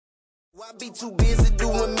I be too busy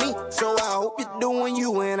doing me, so I hope you're doing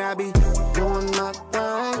you, and I be doing my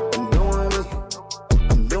thing, doing me.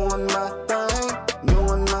 I'm doing my thing,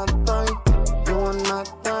 doing my thing, doing my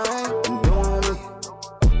thing, doing me.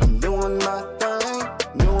 I'm doing my thing,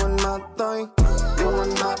 doing my thing,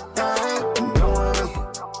 doing my thing, doing me.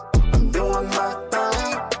 I'm doing my thing,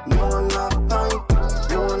 doing my thing,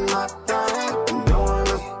 doing my thing, doing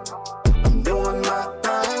me. I'm doing my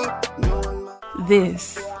thing, doing my thing.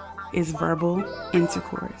 This is Verbal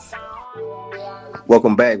Intercourse.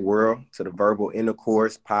 Welcome back, world, to the Verbal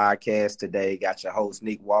Intercourse podcast. Today, got your host,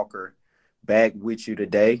 Nick Walker, back with you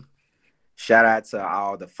today. Shout out to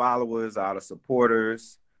all the followers, all the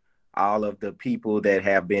supporters, all of the people that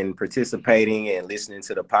have been participating and listening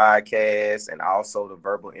to the podcast, and also the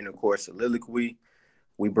Verbal Intercourse Soliloquy.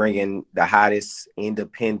 We bring in the hottest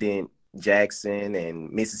independent Jackson and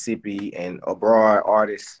Mississippi and abroad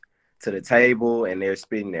artists to the table, and they're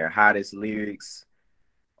spitting their hottest lyrics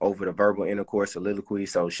over the Verbal Intercourse Soliloquy.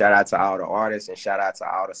 So shout out to all the artists and shout out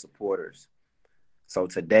to all the supporters. So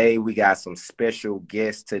today we got some special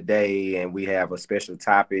guests today, and we have a special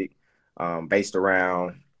topic based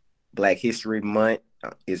around Black History Month.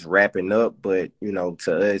 Is wrapping up, but you know,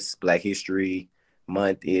 to us, Black History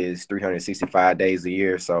Month is 365 days a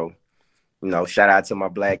year. So, you know, shout out to my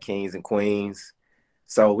Black kings and queens.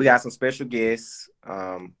 So we got some special guests.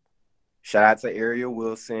 Shout out to Ariel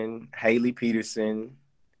Wilson, Haley Peterson,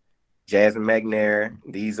 Jasmine McNair.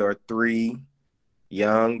 These are three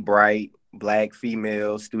young, bright, Black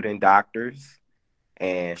female student doctors.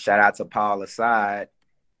 And shout out to Paul Assad.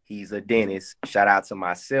 He's a dentist. Shout out to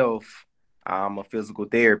myself. I'm a physical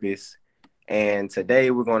therapist. And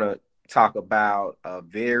today we're going to talk about a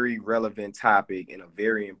very relevant topic and a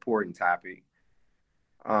very important topic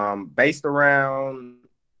based around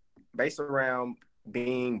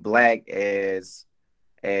being Black as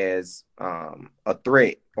a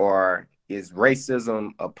threat, or is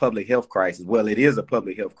racism a public health crisis? Well, it is a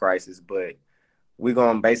public health crisis, but we're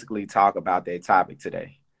going to basically talk about that topic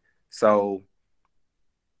today. So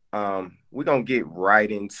we're going to get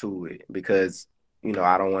right into it because, you know,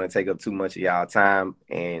 I don't want to take up too much of y'all time,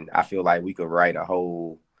 and I feel like we could write a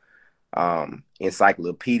whole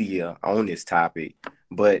encyclopedia on this topic.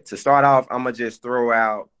 But to start off, I'm going to just throw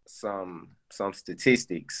out some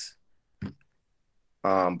statistics.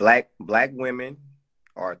 Black women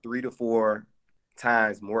are 3 to 4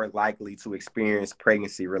 times more likely to experience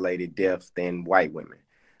pregnancy-related death than white women.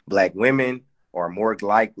 Black women are more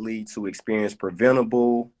likely to experience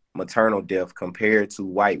preventable maternal death compared to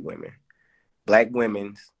white women. Black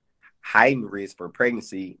women's heightened risk for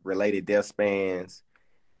pregnancy-related death spans,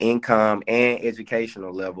 income, and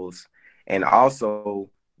educational levels, and also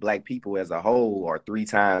Black people as a whole are 3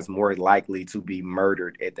 times more likely to be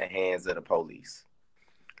murdered at the hands of the police.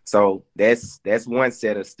 So that's one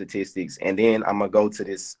set of statistics. And then I'm gonna go to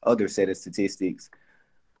this other set of statistics.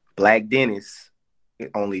 Black dentists,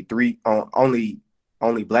 only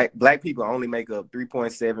black people only make up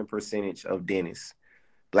 3.7% of dentists.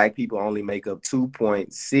 Black people only make up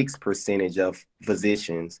 2.6% of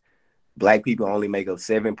physicians. Black people only make up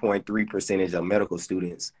 7.3% of medical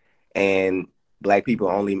students. And Black people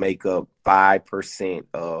only make up 5%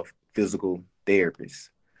 of physical therapists.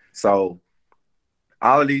 So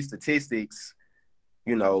all of these statistics,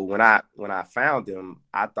 you know, when I found them,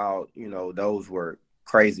 I thought, you know, those were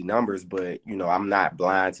crazy numbers, but, you know, I'm not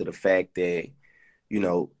blind to the fact that, you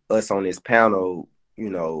know, us on this panel, you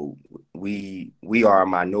know, we are a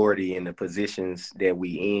minority in the positions that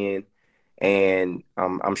we in. And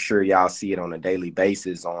I'm sure y'all see it on a daily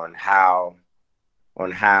basis on how,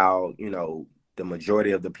 you know, the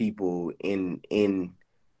majority of the people in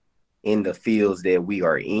the fields that we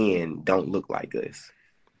are in don't look like us.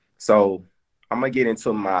 So I'm going to get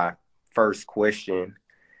into my first question,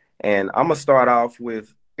 and I'm going to start off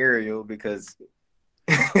with Ariel because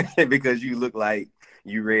you look like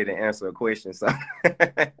you ready to answer a question. So,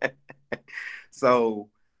 so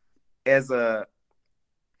as and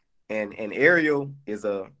Ariel is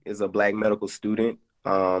a Black medical student.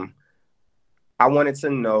 I wanted to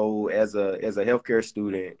know, as a healthcare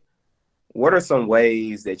student, what are some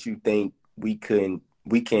ways that you think we can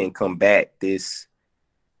combat this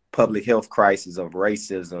public health crisis of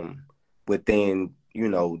racism within, you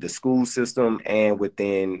know, the school system and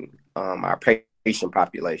within our patient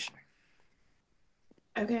population?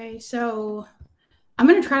 Okay, so I'm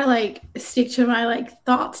going to try to stick to my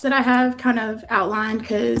thoughts that I have kind of outlined,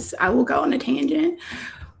 because I will go on a tangent.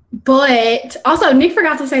 But also, Nick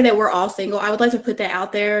forgot to say that we're all single. I would like to put that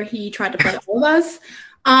out there. He tried to play all of us.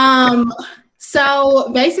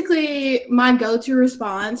 So basically, my go-to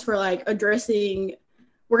response for addressing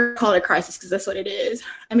we're going to call it a crisis because that's what it is.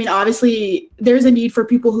 I mean, obviously, there's a need for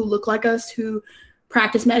people who look like us who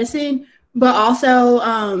practice medicine, but also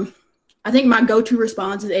I think my go-to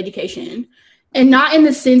response is education. And not in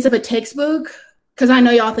the sense of a textbook, because I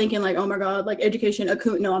know y'all thinking like, oh my God, like education,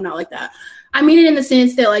 no, I'm not like that. I mean it in the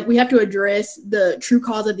sense that like we have to address the true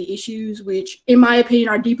cause of the issues, which in my opinion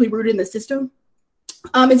are deeply rooted in the system.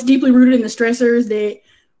 It's deeply rooted in the stressors that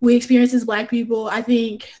we experience as Black people. I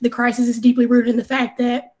think the crisis is deeply rooted in the fact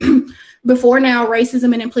that before now,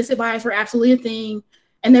 racism and implicit bias were absolutely a thing,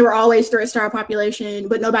 and they were always threats to our population,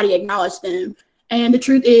 but nobody acknowledged them. And the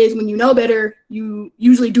truth is, when you know better, you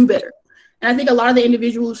usually do better. And I think a lot of the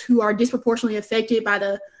individuals who are disproportionately affected by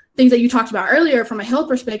the things that you talked about earlier from a health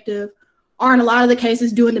perspective are in a lot of the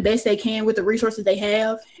cases doing the best they can with the resources they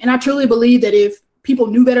have. And I truly believe that if people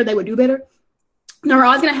knew better, they would do better. Now, we're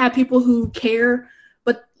always going to have people who care,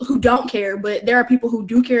 but who don't care, but there are people who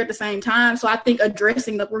do care at the same time. So I think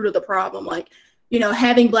addressing the root of the problem, like, you know,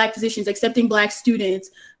 having Black physicians, accepting Black students,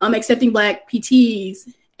 accepting Black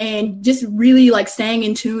PTs, and just really like staying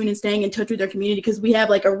in tune and staying in touch with their community, because we have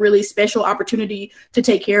like a really special opportunity to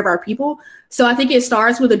take care of our people. So I think it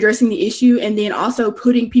starts with addressing the issue and then also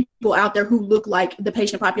putting people out there who look like the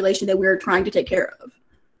patient population that we're trying to take care of.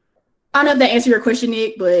 I don't know if that answered your question,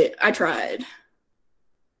 Nick, but I tried.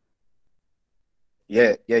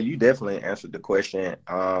 Yeah, you definitely answered the question.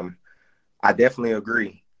 I definitely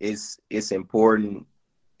agree. It's important.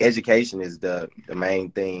 Education is the main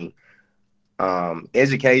thing.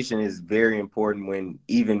 Education is very important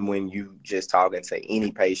even when you just talking to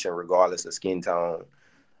any patient, regardless of skin tone,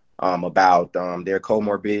 about their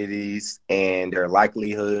comorbidities and their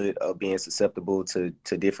likelihood of being susceptible to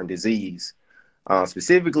different disease.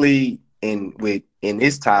 Specifically in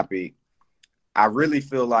this topic, I really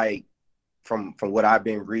feel like from what I've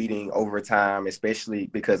been reading over time, especially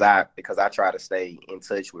because I try to stay in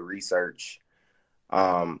touch with research,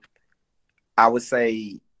 I would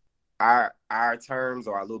say our terms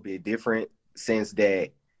are a little bit different since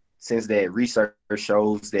that research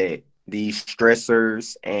shows that these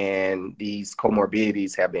stressors and these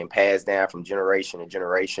comorbidities have been passed down from generation to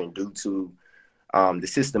generation due to the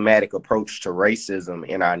systematic approach to racism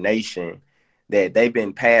in our nation, that they've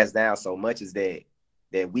been passed down so much as that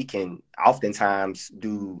we can oftentimes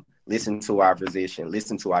listen to our physician,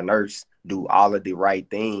 listen to our nurse, do all of the right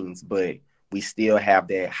things, but we still have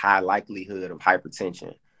that high likelihood of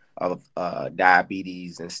hypertension, of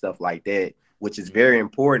diabetes and stuff like that, which is very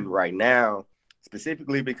important right now,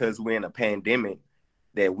 specifically because we're in a pandemic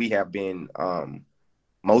that we have been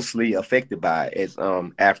mostly affected by as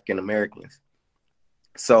African Americans.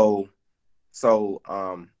 So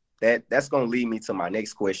that's going to lead me to my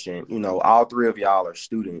next question. You know, all three of y'all are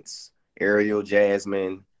students, Ariel,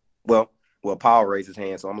 Jasmine. Well, Paul raised his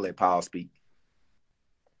hand, so I'm going to let Paul speak.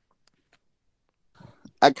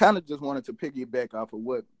 I kind of just wanted to piggyback off of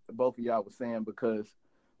what both of y'all were saying, because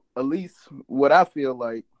at least what I feel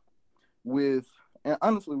like and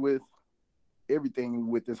honestly with everything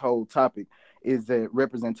with this whole topic, is that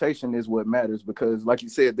representation is what matters, because like you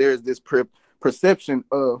said, there's this perception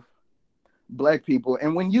of Black people.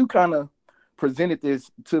 And when you kind of presented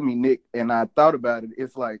this to me, Nick, and I thought about it,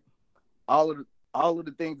 it's like all of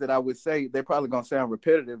the things that I would say, they're probably going to sound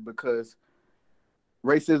repetitive, because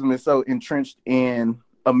racism is so entrenched in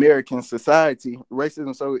American society.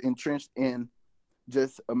 Racism is so entrenched in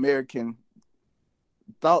just American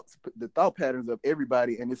thoughts, the thought patterns of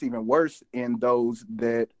everybody. And it's even worse in those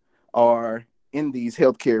that are in these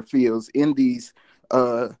healthcare fields, in these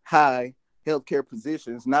high healthcare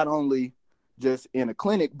positions, not only just in a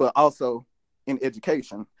clinic, but also in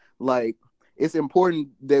education. Like, it's important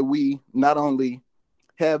that we not only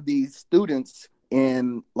have these students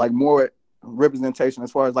in like more representation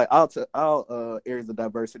as far as like all areas of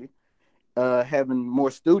diversity, having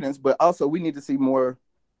more students, but also we need to see more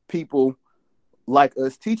people like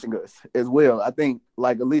us teaching us as well. I think,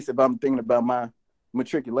 like, at least if I'm thinking about my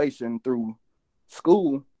matriculation through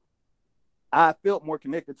school, I felt more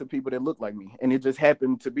connected to people that looked like me, and it just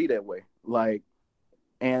happened to be that way. Like,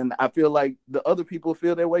 and I feel like the other people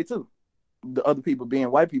feel that way too. The other people,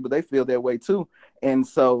 being white people, they feel that way too. And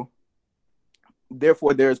so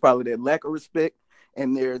therefore there's probably that lack of respect,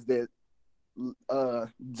 and there's that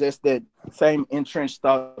just that same entrenched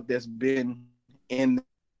thought that's been in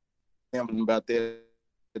them about that.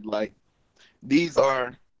 Like, these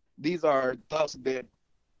are thoughts that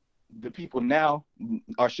the people now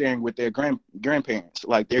are sharing with their grandparents.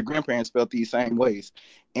 Like, their grandparents felt these same ways.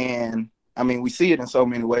 And I mean, we see it in so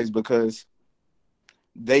many ways, because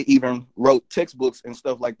they even wrote textbooks and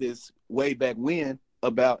stuff like this way back when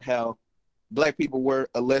about how Black people were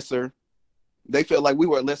a lesser they felt like we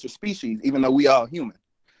were a lesser species, even though we all human.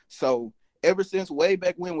 So ever since way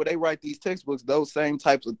back when they write these textbooks, those same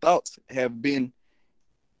types of thoughts have been,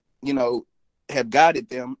 have guided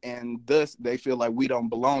them, and thus they feel like we don't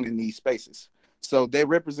belong in these spaces. So their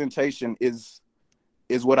representation is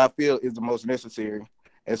what I feel is the most necessary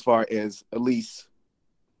as far as at least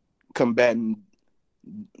combating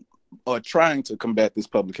or trying to combat this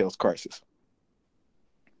public health crisis.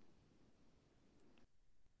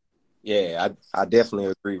 Yeah, I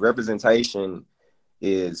definitely agree. Representation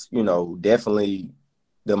is, definitely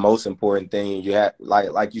the most important thing. You have,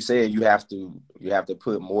 like you said, you have to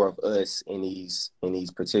put more of us in these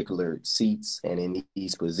particular seats and in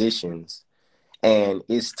these positions. And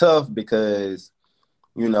it's tough because,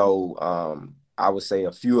 I would say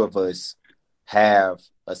a few of us have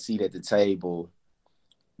a seat at the table,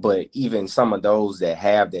 but even some of those that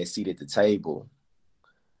have that seat at the table,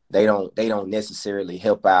 they don't necessarily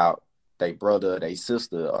help out their brother, their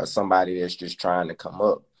sister, or somebody that's just trying to come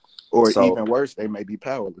up. Or even worse, they may be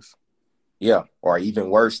powerless. Yeah, or even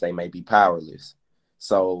worse, they may be powerless.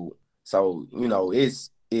 So it's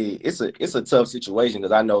a tough situation,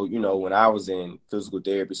 because I know, when I was in physical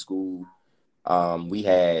therapy school, we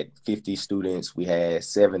had 50 students, we had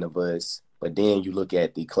 7 of us, but then you look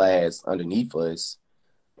at the class underneath us,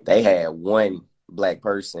 they had 1 Black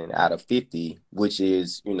person out of 50, which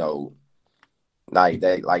is, like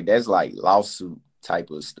that, like that's like lawsuit type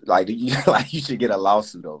of like you should get a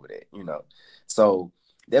lawsuit over that, So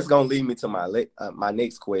that's gonna lead me to my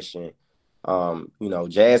next question.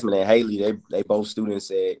 Jasmine and Haley, they both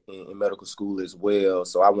students in medical school as well.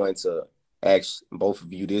 So I wanted to ask both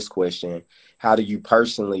of you this question: how do you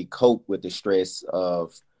personally cope with the stress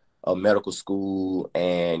of medical school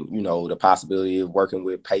and the possibility of working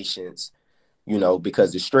with patients?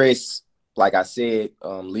 Because the stress, like I said,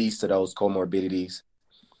 leads to those comorbidities.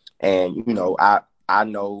 And, I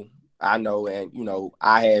know, and,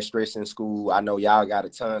 I had stress in school. I know y'all got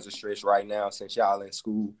tons of stress right now since y'all in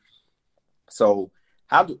school. So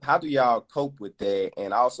how do y'all cope with that?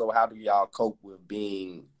 And also, how do y'all cope with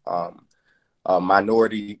being a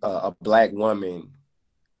minority, a Black woman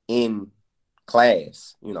in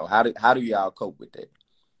class? How do y'all cope with that?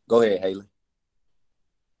 Go ahead, Haley.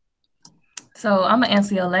 So I'm gonna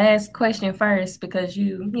answer your last question first, because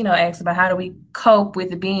you asked about how do we cope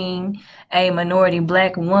with being a minority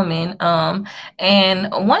Black woman.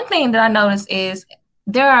 And one thing that I noticed is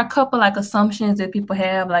there are a couple like assumptions that people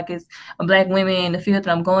have, like it's a Black women in the field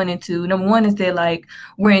that I'm going into. Number one is that like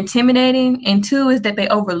we're intimidating, and 2 is that they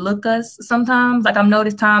overlook us sometimes. Like I've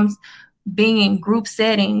noticed times being in group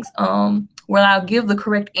settings, where I'll give the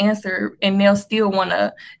correct answer and they'll still want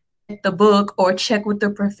to the book or check with the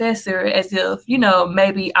professor as if,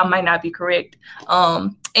 maybe I might not be correct.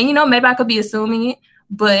 And, maybe I could be assuming it,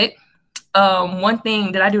 but one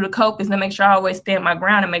thing that I do to cope is to make sure I always stand my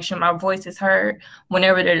ground and make sure my voice is heard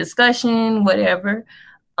whenever there's discussion, whatever.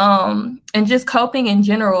 And just coping in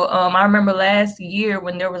general. I remember last year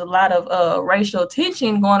when there was a lot of racial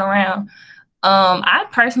tension going around, I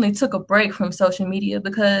personally took a break from social media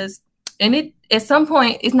because at some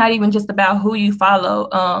point, it's not even just about who you follow.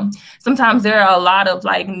 Sometimes there are a lot of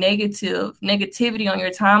like negativity on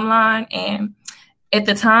your timeline. And at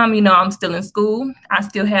the time, I'm still in school. I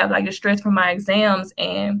still have like the stress from my exams.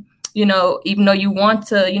 And, even though you want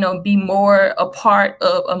to, be more a part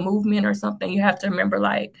of a movement or something, you have to remember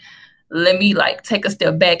like, let me like take a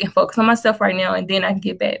step back and focus on myself right now. And then I can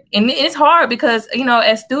get back. And it's hard because,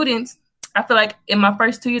 as students, I feel like in my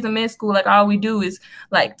first 2 years of med school, like all we do is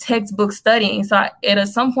like textbook studying. So at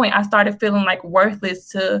some point I started feeling like worthless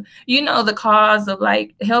to, the cause of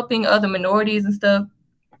like helping other minorities and stuff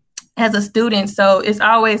as a student. So it's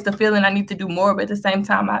always the feeling I need to do more, but at the same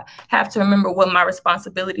time, I have to remember what my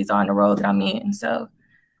responsibilities are in the role that I'm in. So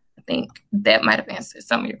I think that might have answered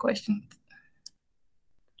some of your questions.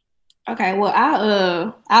 Okay, well,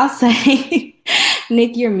 I'll say,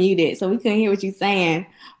 Nick, you're muted, so we couldn't hear what you're saying.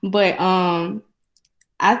 But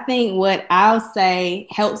I think what I'll say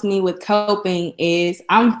helps me with coping is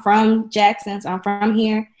I'm from Jackson, so I'm from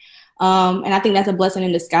here. And I think that's a blessing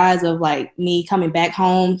in disguise of like me coming back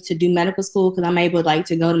home to do medical school, because I'm able like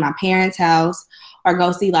to go to my parents' house or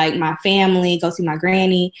go see like my family, go see my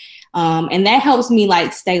granny. And that helps me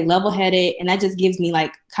like stay level-headed, and that just gives me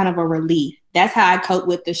like kind of a relief. That's how I cope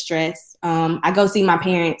with the stress. I go see my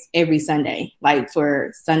parents every Sunday, like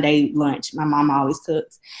for Sunday lunch. My mom always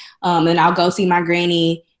cooks. And I'll go see my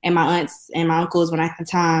granny and my aunts and my uncles when I have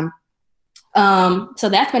time. So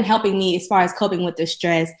that's been helping me as far as coping with the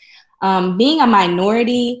stress. Being a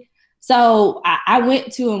minority, so I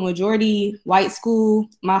went to a majority white school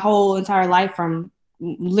my whole entire life from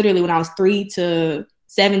literally when I was 3 to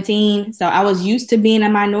 17. So I was used to being a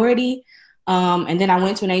minority. And then I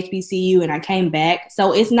went to an HBCU and I came back.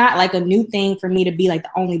 So it's not like a new thing for me to be like the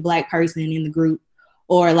only Black person in the group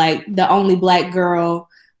or like the only Black girl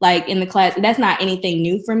like in the class. That's not anything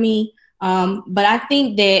new for me. But I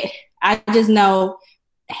think that I just know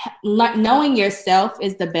knowing yourself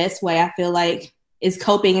is the best way, I feel like, is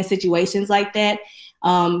coping in situations like that.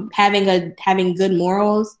 Having good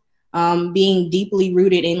morals, being deeply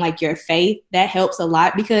rooted in like your faith, that helps a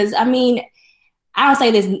lot because I mean, I don't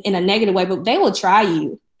say this in a negative way, but they will try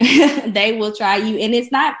you. They will try you. And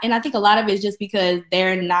it's not, and I think a lot of it is just because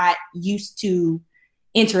they're not used to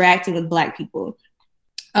interacting with Black people.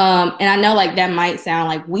 And I know like that might sound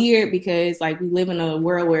like weird because like we live in a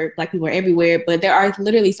world where Black people are everywhere, but there are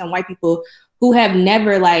literally some white people who have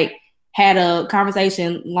never like had a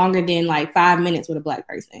conversation longer than like 5 minutes with a Black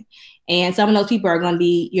person. And some of those people are going to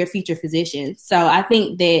be your future physicians. So I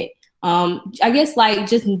think that, I guess like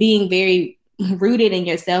just being very rooted in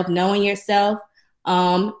yourself, knowing yourself,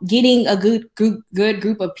 getting a good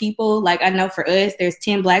group of people. Like I know for us, there's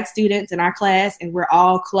 10 Black students in our class and we're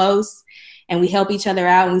all close and we help each other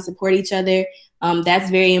out and we support each other.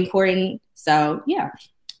 That's very important. So yeah,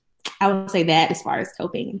 I would say that as far as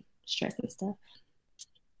coping and stress and stuff.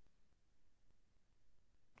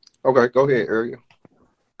 Okay, go ahead, Ariel.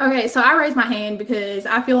 Okay, so I raised my hand because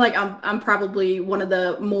I feel like I'm probably one of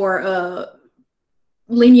the more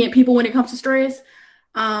lenient people when it comes to stress.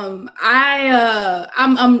 I'm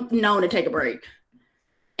known to take a break,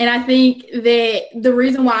 and I think that the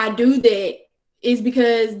reason why I do that is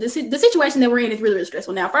because the situation that we're in is really, really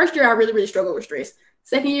stressful. Now, first year I really struggled with stress.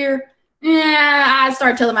 Second year, I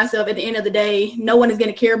started telling myself at the end of the day, no one is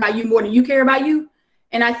going to care about you more than you care about you.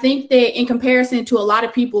 And I think that in comparison to a lot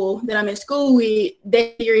of people that I'm in school with,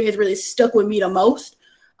 that theory has really stuck with me the most.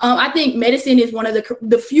 I think medicine is one of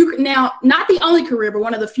the few, now not the only career, but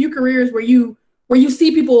one of the few careers where you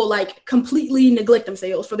see people like completely neglect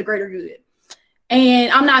themselves for the greater good.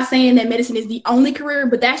 And I'm not saying that medicine is the only career,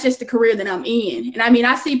 but that's just the career that I'm in. And I mean,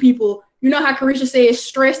 I see people, you know how Carisha says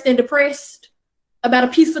stressed and depressed about a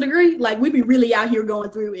piece of degree? Like we be really out here going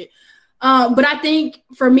through it. But I think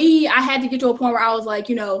for me, I had to get to a point where I was like,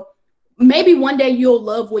 you know, maybe one day you'll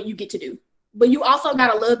love what you get to do, but you also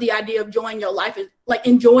got to love the idea of enjoying your life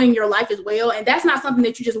as well. And that's not something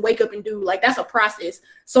that you just wake up and do. Like that's a process.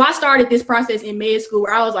 So I started this process in med school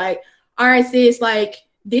where I was like, all right, sis, like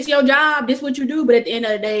this your job, this what you do. But at the end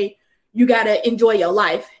of the day, you got to enjoy your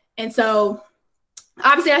life. And so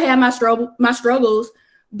obviously I had my struggles,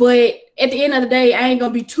 but at the end of the day, I ain't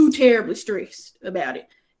going to be too terribly stressed about it.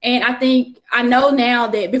 And I think I know now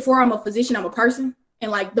that before I'm a physician, I'm a person.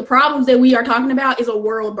 And like the problems that we are talking about is a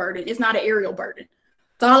world burden. It's not an aerial burden.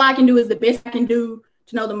 So all I can do is the best I can do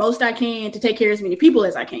to know the most I can to take care of as many people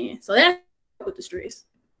as I can. So that's with the stress.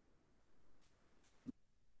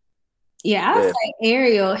 Yeah, I would say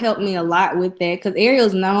Ariel helped me a lot with that because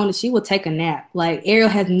Ariel's known that she will take a nap. Like Ariel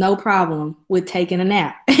has no problem with taking a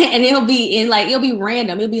nap, and it'll be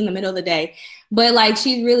random. It'll be in the middle of the day, but like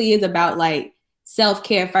she really is about like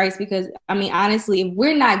self-care first because I mean honestly if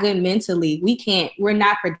we're not good mentally we're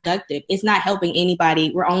not productive. It's not helping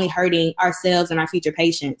anybody. We're only hurting ourselves and our future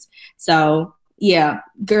patients. So yeah,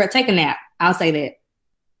 girl, take a nap. I'll say that.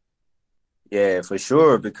 Yeah, for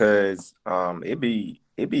sure, because it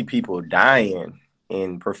be people dying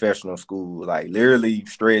in professional school, like literally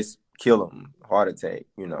stress kill them, heart attack,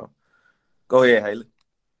 you know. Go ahead, Haley.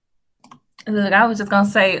 Look, I was just gonna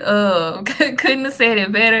say, couldn't have said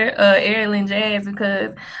it better, Ariel and Jazz,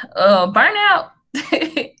 because burnout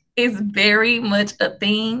is very much a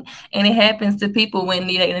thing, and it happens to people when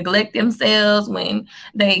they neglect themselves, when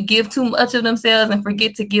they give too much of themselves and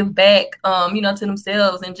forget to give back, to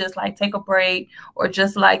themselves and just like take a break or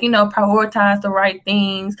just like, prioritize the right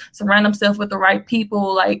things, surround themselves with the right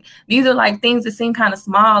people. Like these are like things that seem kind of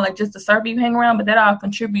small, like just the circle you hang around, but that all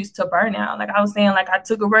contributes to burnout. Like I was saying, like I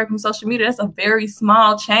took a break from social media. That's a very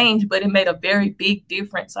small change, but it made a very big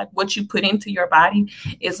difference. Like what you put into your body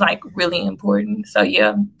is like really important. So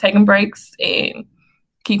yeah, taking breaks and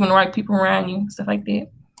keeping the right people around you, stuff like that.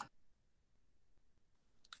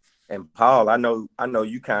 And Paul, I know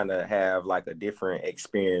you kind of have like a different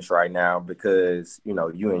experience right now because,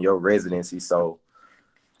 you in your residency. So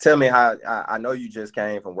tell me how, I know you just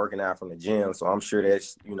came from working out from the gym. So I'm sure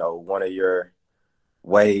that's, one of your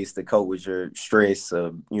ways to cope with your stress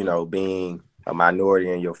of, being a minority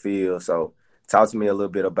in your field. So talk to me a little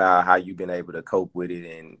bit about how you've been able to cope with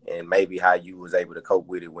it and maybe how you was able to cope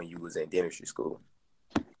with it when you was in dentistry school.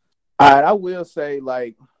 All right, I will say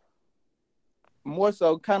like more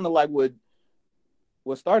so kind of like what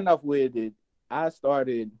starting off with it, I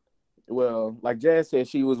started, well, like Jazz said,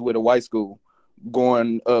 she was with a white school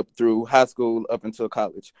going up through high school up until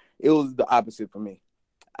college. It was the opposite for me.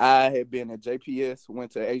 I had been at JPS,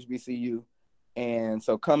 went to HBCU, and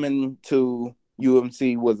so coming to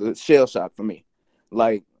UMC was a shell shock for me.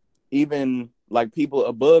 Like, even like people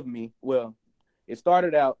above me, well, it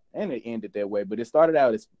started out and it ended that way, but it started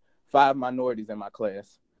out as 5 minorities in my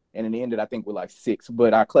class, and it ended, I think, with like 6.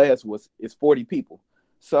 But our class is 40 people,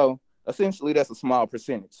 so essentially that's a small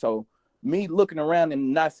percentage. So me looking around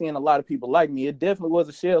and not seeing a lot of people like me, it definitely was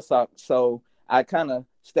a shell shock. So I kind of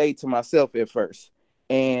stayed to myself at first.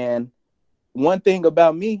 And one thing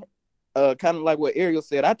about me, kind of like what Ariel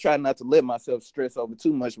said, I try not to let myself stress over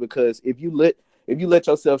too much, because if you let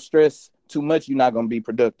yourself stress too much, you're not gonna be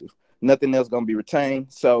productive. Nothing else gonna be retained.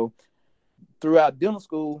 So throughout dental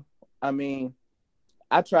school, I mean,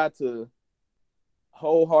 I tried to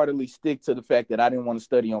wholeheartedly stick to the fact that I didn't want to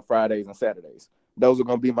study on Fridays and Saturdays. Those are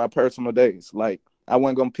gonna be my personal days. Like, I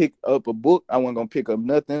wasn't gonna pick up a book. I wasn't gonna pick up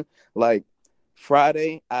nothing. Like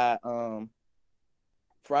Friday,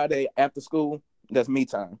 Friday after school, that's me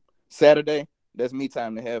time. Saturday, that's me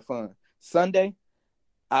time to have fun. Sunday,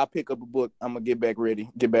 I'll pick up a book. I'm gonna get back ready,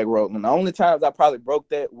 get back rolling. The only times I probably broke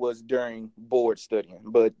that was during board studying,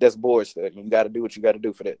 but that's board studying. You got to do what you got to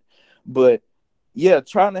do for that. But yeah,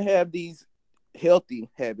 trying to have these healthy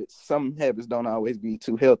habits. Some habits don't always be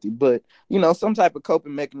too healthy, but some type of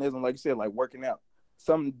coping mechanism, like you said, like working out,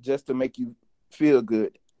 something just to make you feel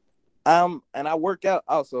good. And I work out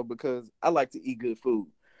also because I like to eat good food.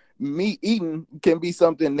 Me eating can be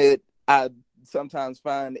something that I sometimes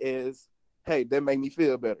find is, hey, that make me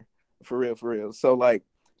feel better. For real, for real. So like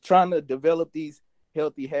trying to develop these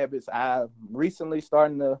healthy habits, I recently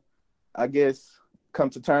starting to, I guess, come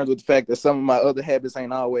to terms with the fact that some of my other habits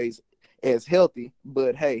ain't always as healthy.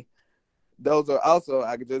 But hey, those are also,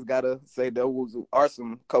 I just gotta say, those are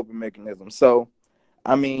some coping mechanisms. So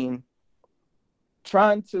I mean,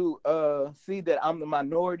 trying to see that I'm the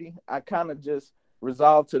minority, I kind of just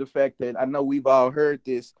resolved to the fact that I know we've all heard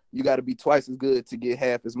this. You got to be twice as good to get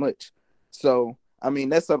half as much. So, I mean,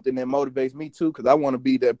 that's something that motivates me too, because I want to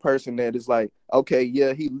be that person that is like, okay,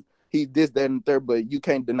 yeah, he this, that, and third, but you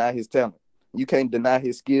can't deny his talent. You can't deny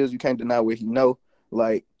his skills. You can't deny what he know.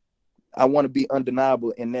 Like, I want to be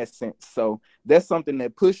undeniable in that sense. So that's something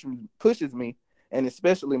that pushes me, and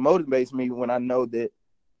especially motivates me when I know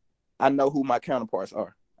who my counterparts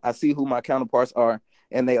are. I see who my counterparts are,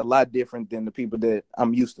 and they a lot different than the people that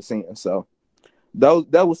I'm used to seeing. So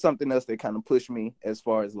that was something else that kind of pushed me as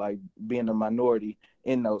far as like being a minority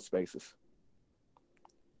in those spaces.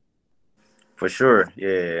 For sure.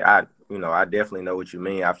 Yeah. I definitely know what you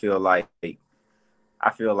mean. I feel like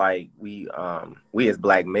we as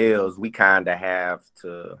black males, we kind of have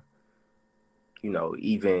to,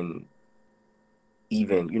 even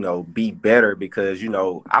be better, because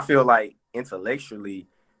I feel like intellectually,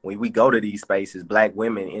 when we go to these spaces, black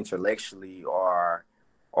women intellectually are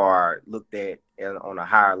looked at on a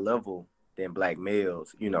higher level than black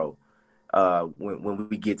males, when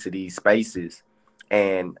we get to these spaces.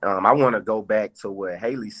 And I want to go back to what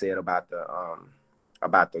Haley said about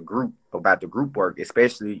the group work,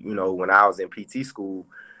 especially when I was in PT school.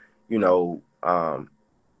 you know um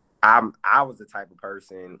I was the type of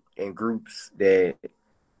person in groups that,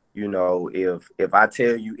 if I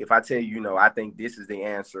tell you, I think this is the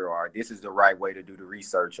answer, or this is the right way to do the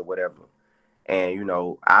research or whatever. And,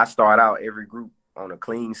 I start out every group on a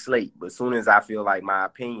clean slate. But as soon as I feel like my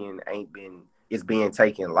opinion is being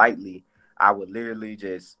taken lightly, I would literally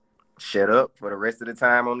just shut up for the rest of the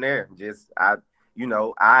time on there. I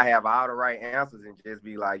have all the right answers and just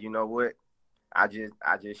be like, you know what? I just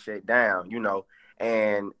shut down,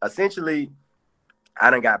 and essentially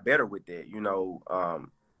I done got better with that.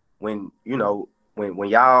 When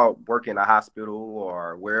y'all work in a hospital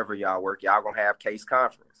or wherever y'all work, y'all gonna have case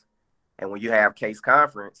conference. And when you have case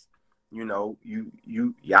conference, y'all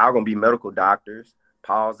gonna be medical doctors,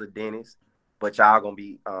 Paul's a dentist, but y'all gonna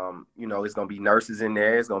be it's gonna be nurses in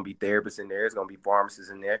there, it's gonna be therapists in there, it's gonna be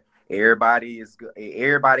pharmacists in there. Everybody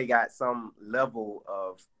got some level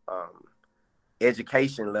of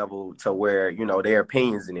education level to where their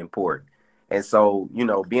opinions are important. And so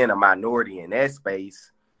being a minority in that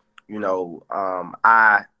space,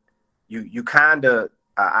 I you kind of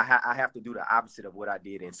I have to do the opposite of what I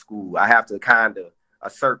did in school. I have to kind of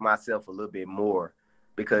assert myself a little bit more,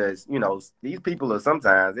 because these people are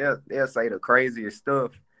sometimes they'll say the craziest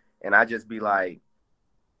stuff, and I just be like,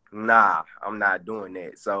 nah, I'm not doing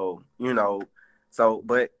that. So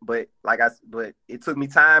but it took me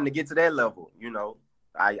time to get to that level.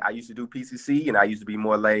 I used to do PCC and I used to be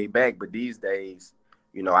more laid back, but these days,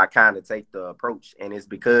 You know, I kind of take the approach, and it's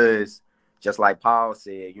because, just like Paul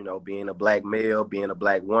said, you know, being a black male, being a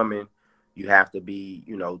black woman, you have to be,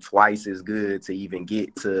 you know, twice as good to even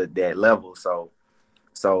get to that level. So,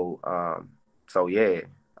 yeah.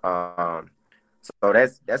 So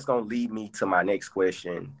that's gonna lead me to my next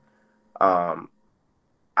question.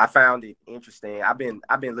 I found it interesting. I've been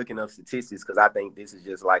looking up statistics because I think this is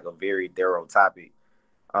just like a very thorough topic.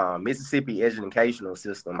 Mississippi educational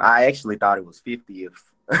system. I actually thought it was 50th,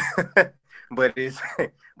 but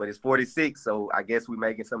it's 46. So I guess we're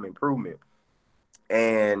making some improvement,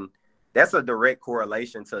 and that's a direct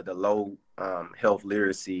correlation to the low health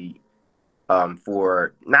literacy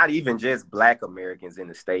for not even just Black Americans in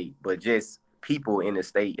the state, but just people in the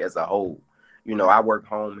state as a whole. You know, I work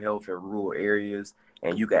home health in rural areas,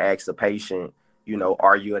 and you can ask a patient, you know,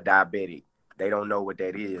 are you a diabetic? They don't know what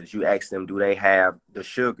that is. You ask them, do they have the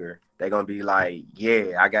sugar? They're gonna be like,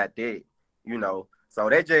 yeah, I got that. You know, so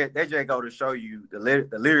that just go to show you the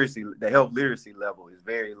literacy, the health literacy level is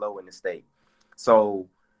very low in the state. So,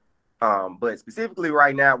 but specifically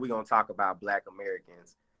right now, we're gonna talk about Black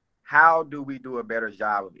Americans. How do we do a better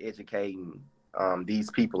job of educating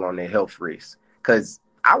these people on their health risks? Because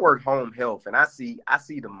I work home health, and I see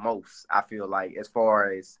the most. I feel like, as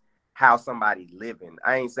far as how somebody living.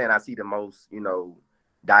 I ain't saying I see the most, you know,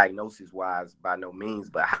 diagnosis wise by no means,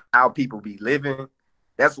 but how people be living.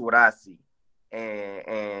 That's what I see.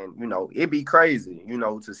 And you know, it'd be crazy, you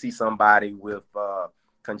know, to see somebody with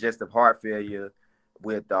congestive heart failure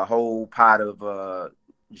with a whole pot of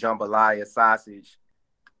jambalaya sausage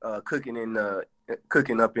cooking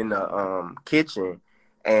up in the kitchen,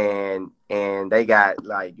 and they got,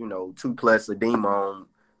 like, you know, 2+ edema on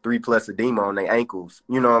 3+ edema on their ankles.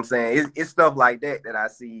 You know what I'm saying? It's stuff like that I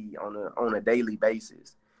see on a daily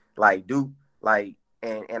basis. Like,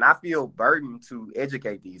 and I feel burdened to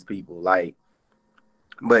educate these people. Like,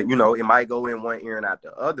 but you know, it might go in one ear and out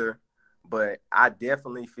the other. But I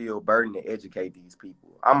definitely feel burdened to educate these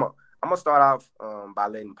people. I'm gonna start off by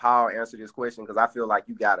letting Paul answer this question, because I feel like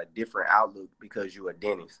you got a different outlook because you're a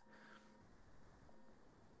dentist.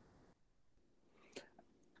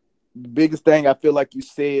 The biggest thing I feel like you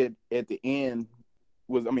said at the end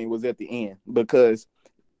was at the end, because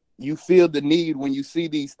you feel the need when you see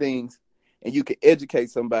these things, and you can educate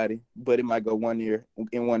somebody, but it might go one ear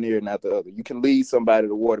and not the other. You can lead somebody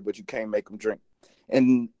to water, but you can't make them drink.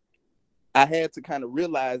 And I had to kind of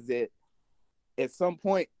realize that at some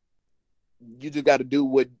point, you just got to do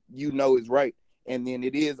what you know is right, and then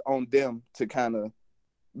it is on them to kind of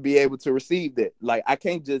be able to receive that. Like, I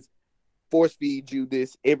can't just force feed you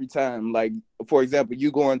this every time. Like, for example,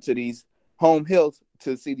 you going to these home health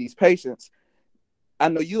to see these patients. I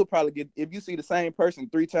know you'll probably get, if you see the same person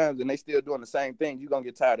 3 times and they still doing the same thing, you're gonna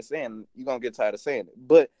get tired of saying it.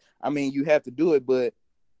 But I mean, you have to do it. But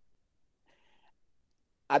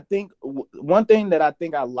I think one thing that I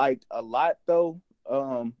think I liked a lot though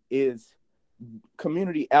is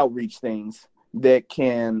community outreach things that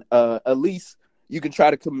can at least you can try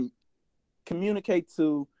to communicate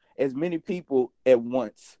to as many people at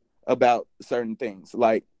once about certain things.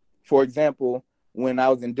 Like, for example, when I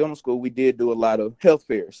was in dental school, we did do a lot of health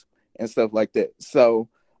fairs and stuff like that. So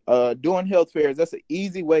doing health fairs, that's an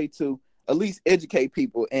easy way to at least educate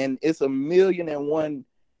people. And it's 1,000,001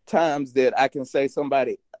 times that I can say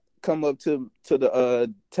somebody come up to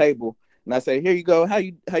the table and I say, here you go. How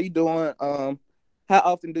you doing? How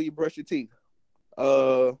often do you brush your teeth?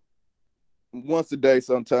 Once a day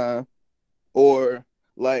sometime. Or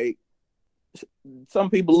like, some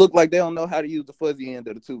people look like they don't know how to use the fuzzy end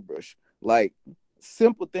of the toothbrush. Like,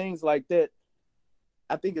 simple things like that.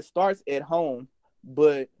 I think it starts at home,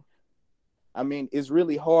 but I mean, it's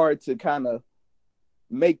really hard to kind of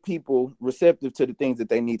make people receptive to the things that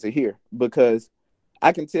they need to hear, because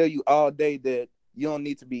I can tell you all day that you don't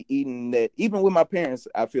need to be eating that. Even with my parents,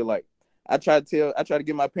 I feel like I try to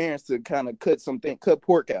get my parents to kind of cut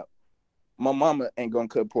pork out. My mama ain't gonna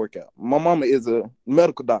cut pork out. My mama is a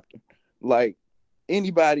medical doctor. Like,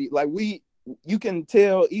 anybody, like, you can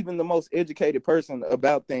tell even the most educated person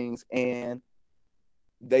about things, and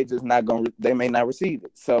they may not receive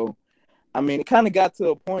it. So, I mean, it kind of got to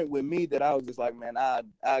a point with me that I was just like, man,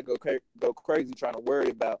 I go crazy trying to worry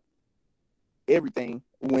about everything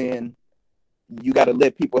when you got to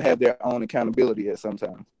let people have their own accountability at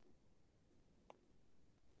sometimes.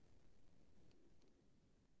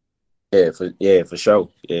 For sure.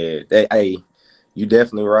 Yeah, hey, you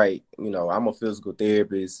definitely right. You know, I'm a physical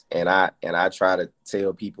therapist, and I try to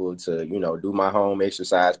tell people to, you know, do my home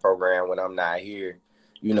exercise program when I'm not here.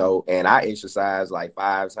 You know, and I exercise like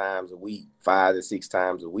 5 times a week, 5 to 6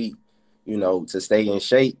 times a week. you know, to stay in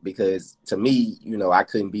shape, because to me, you know, I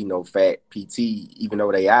couldn't be no fat PT, even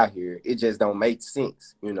though they out here. It just don't make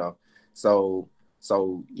sense, you know. So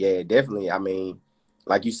yeah, definitely. I mean,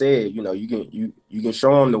 like you said, you know, you can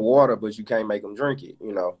show them the water, but you can't make them drink it,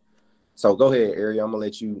 you know. So go ahead, Ariel. I'm gonna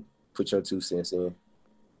let you put your 2 cents in.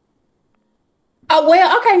 Oh,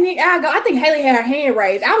 well, okay, Nick, I'll go. I think Haley had her hand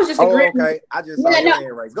raised. I was just agreeing. Okay. I just saw your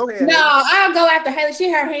hand raised. Go ahead, No, Haley. I'll go after Haley. She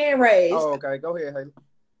had her hand raised. Oh, okay. Go ahead, Haley.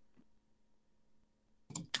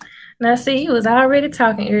 Now, see, you was already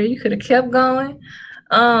talking, Ariel. You could have kept going.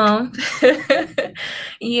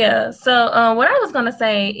 Yeah. So, what I was gonna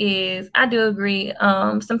say is, I do agree.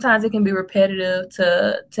 Sometimes it can be repetitive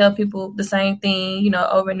to tell people the same thing, you know,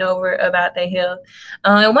 over and over about their health.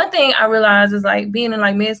 And one thing I realize is, like, being in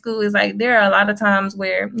like med school is like there are a lot of times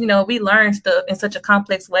where, you know, we learn stuff in such a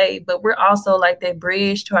complex way, but we're also like that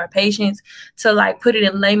bridge to our patients to like put it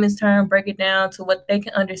in layman's terms, break it down to what they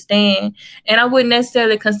can understand. And I wouldn't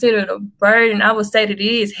necessarily consider it a burden. I would say that it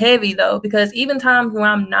is heavy though, because even times when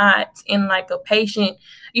I'm not in like a patient,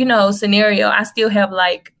 you know, scenario, I still have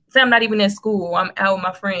like, say I'm not even in school, I'm out with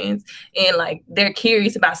my friends and like they're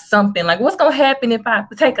curious about something, like what's gonna happen if I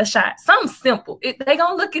take a shot, something simple. They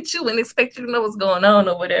gonna look at you and expect you to know what's going on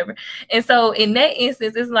or whatever. And so in that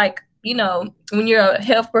instance, it's like, you know, when you're a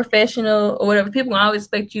health professional or whatever, people always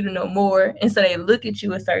expect you to know more, and so they look at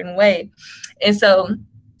you a certain way. And so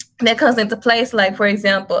that comes into place. Like, for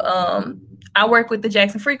example, I work with the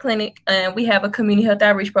Jackson Free Clinic, and we have a community health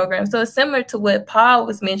outreach program. So it's similar to what Paul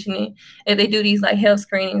was mentioning, and they do these like health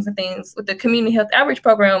screenings and things. With the community health outreach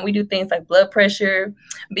program, we do things like blood pressure,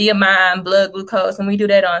 BMI, blood glucose, and we do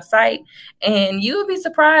that on site. And you would be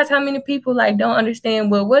surprised how many people like don't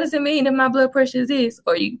understand, well, what does it mean that my blood pressure is this?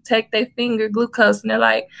 Or you take their finger glucose and they're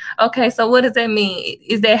like, okay, so what does that mean?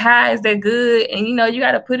 Is that high? Is that good? And, you know, you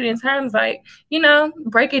got to put it in terms like, you know,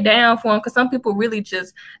 break it down for them, because some people really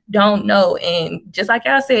just don't know. And just like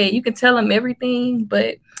I said, you can tell them everything,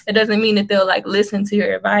 but it doesn't mean that they'll like listen to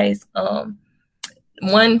your advice.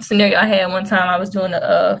 One scenario I had one time, I was doing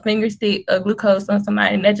a finger stick of glucose on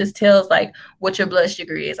somebody, and that just tells like what your blood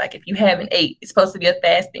sugar is. Like if you haven't ate, it's supposed to be a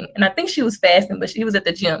fasting. And I think she was fasting, but she was at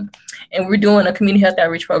the gym, and we're doing a community health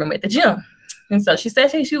outreach program at the gym. And so she said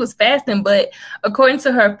she was fasting, but according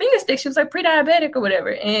to her finger stick, she was like pre-diabetic or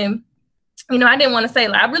whatever. And you know, I didn't want to say,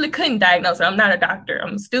 like, I really couldn't diagnose her. I'm not a doctor.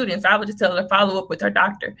 I'm a student. So I would just tell her to follow up with her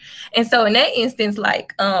doctor. And so in that instance,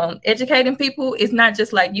 like, educating people is not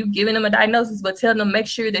just like you giving them a diagnosis, but telling them, make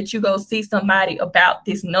sure that you go see somebody about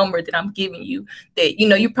this number that I'm giving you, that, you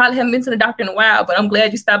know, you probably haven't been to the doctor in a while, but I'm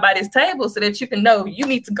glad you stopped by this table so that you can know you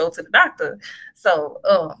need to go to the doctor. So,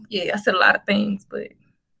 yeah, I said a lot of things, but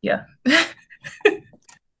yeah.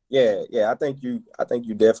 Yeah, I think you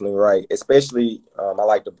definitely right. Especially, I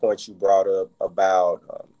like the point you brought up about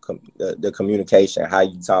the communication, how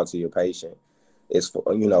you talk to your patient. It's for,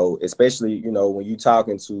 you know, especially, you know, when you're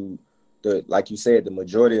talking to like you said, the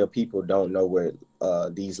majority of people don't know what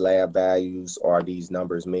these lab values or these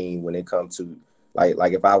numbers mean when it comes to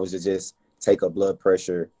like if I was to just take a blood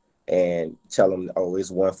pressure and tell them, oh,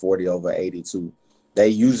 it's 140/82. They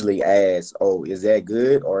usually ask, oh, is that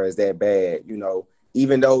good or is that bad? You know,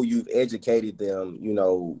 even though you've educated them, you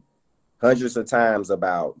know, hundreds of times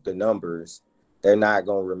about the numbers, they're not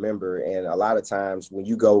going to remember. And a lot of times when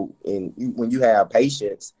you go in, when you have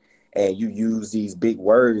patients and you use these big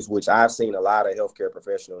words, which I've seen a lot of healthcare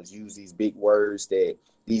professionals use these big words, that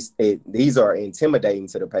these are intimidating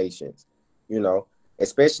to the patients, you know,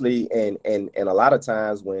 especially and a lot of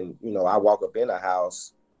times when, you know, I walk up in a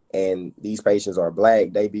house and these patients are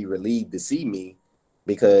Black, they be relieved to see me,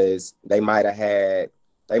 because they might have had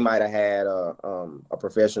a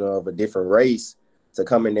professional of a different race to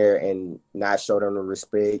come in there and not show them the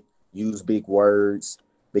respect, use big words,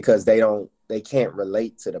 because they can't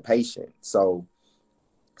relate to the patient. So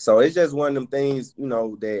it's just one of them things, you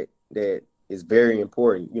know, that is very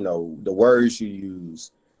important, you know, the words you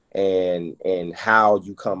use and how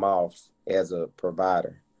you come off as a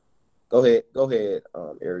provider. Go ahead,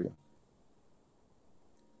 Ariel.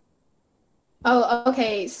 Oh,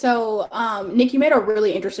 okay. So, Nick, you made a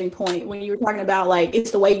really interesting point when you were talking about like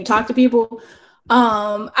it's the way you talk to people.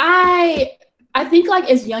 I think like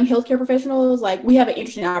as young healthcare professionals, like we have an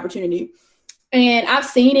interesting opportunity. And I've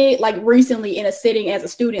seen it like recently in a setting as a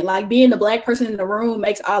student, like being the Black person in the room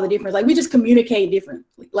makes all the difference. Like we just communicate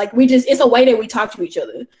differently. Like it's a way that we talk to each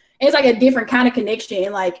other. And it's like a different kind of connection.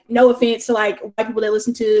 And like, no offense to like white people that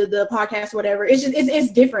listen to the podcast or whatever. It's just,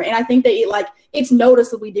 it's different. And I think that it's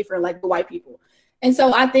noticeably different, like the white people. And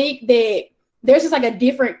so I think that there's just like a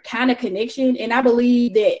different kind of connection. And I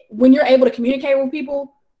believe that when you're able to communicate with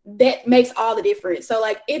people, that makes all the difference. So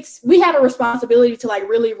like we have a responsibility to like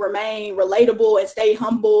really remain relatable and stay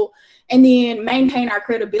humble and then maintain our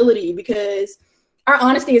credibility, because our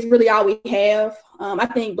honesty is really all we have. I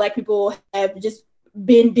think Black people have just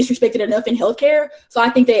been disrespected enough in healthcare. So I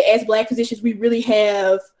think that as Black physicians, we really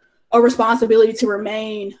have a responsibility to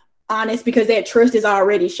remain honest, because that trust is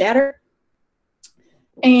already shattered.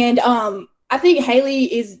 And I think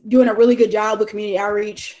Haley is doing a really good job with community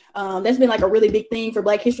outreach. That's been like a really big thing for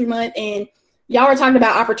Black History Month. And y'all are talking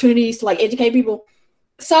about opportunities to like educate people.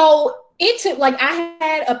 So it took like, I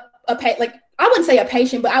had like, I wouldn't say a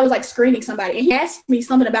patient, but I was like screening somebody and he asked me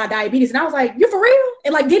something about diabetes. And I was like, "You for real?"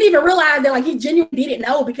 And like, didn't even realize that like he genuinely didn't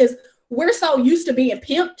know, because we're so used to being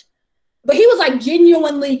pimped. But he was like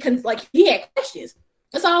genuinely, like he had questions.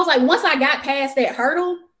 And so I was like, once I got past that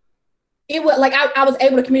hurdle, it was like, I was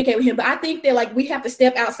able to communicate with him. But I think that like we have to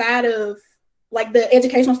step outside of like the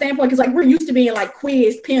educational standpoint, because like we're used to being like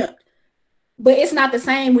quizzed, pimped. But it's not the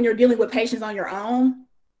same when you're dealing with patients on your own.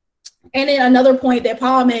 And then another point that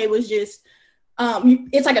Paul made was just,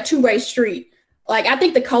 it's like a two-way street. Like I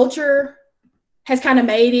think the culture has kind of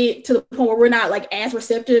made it to the point where we're not like as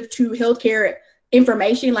receptive to healthcare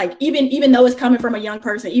information. Like even though it's coming from a young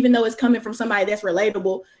person, even though it's coming from somebody that's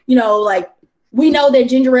relatable, you know, like we know that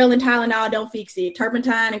ginger ale and Tylenol don't fix it.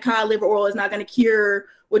 Turpentine and cod liver oil is not going to cure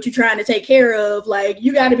what you're trying to take care of. Like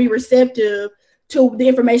you got to be receptive to the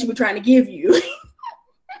information we're trying to give you.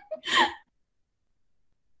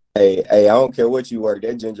 Hey, I don't care what you work.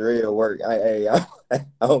 That ginger ale work. I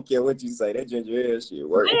don't care what you say. That ginger ale shit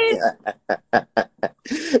work.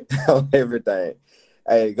 On everything.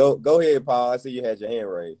 Hey, go ahead, Paul. I see you had your hand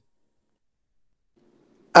raised.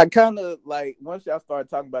 I kind of like, once y'all started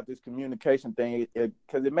talking about this communication thing,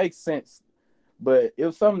 because it makes sense, but it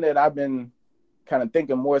was something that I've been kind of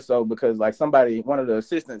thinking more so, because like one of the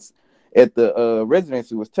assistants at the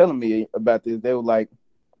residency was telling me about this. They were like,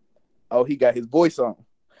 "Oh, he got his voice on."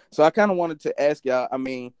 So I kind of wanted to ask y'all, I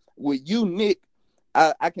mean, with you, Nick,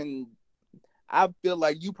 I feel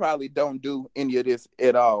like you probably don't do any of this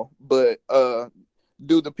at all, but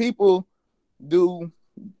do the people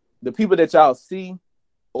that y'all see,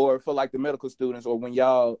 or for like the medical students, or when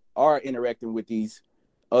y'all are interacting with these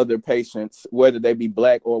other patients, whether they be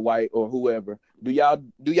Black or white or whoever, do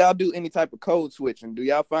y'all do any type of code switching? Do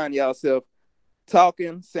y'all find yourself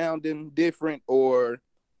talking, sounding different, or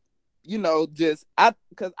you know, because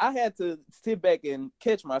I had to sit back and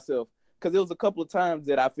catch myself, because there was a couple of times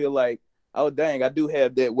that I feel like, oh dang, I do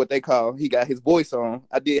have that, what they call, he got his voice on.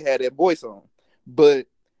 I did have that voice on, but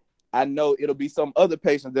I know it'll be some other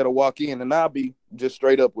patients that'll walk in and I'll be just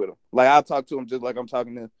straight up with them. Like I'll talk to them just like I'm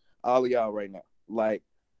talking to all of y'all right now. Like,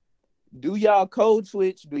 do y'all code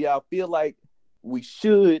switch? Do y'all feel like we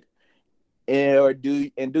should, or do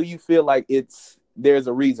you feel like there's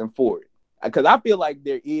a reason for it? Because I feel like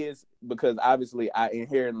there is, because obviously I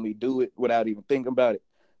inherently do it without even thinking about it.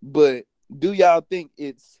 But do y'all think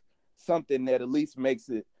it's something that at least makes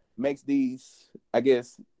these, I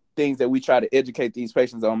guess, things that we try to educate these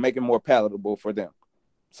patients on, make it more palatable for them?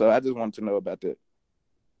 So I just wanted to know about that.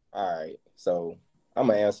 All right, so I'm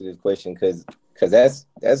gonna answer this question because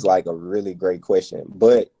that's like a really great question.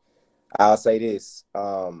 But I'll say this: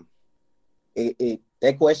 that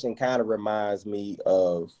question kind of reminds me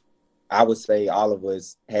of, I would say all of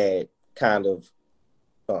us had kind of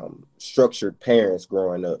structured parents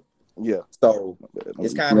growing up. Yeah. So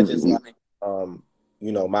it's kind of just like,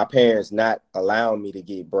 you know, my parents not allowing me to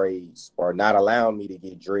get braids or not allowing me to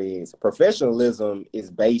get dreads. Professionalism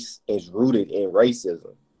is rooted in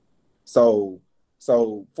racism. So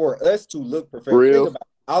for us to look professional, think about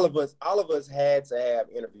all of us had to have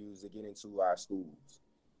interviews to get into our schools.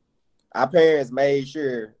 Our parents made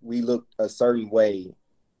sure we looked a certain way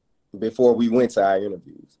before we went to our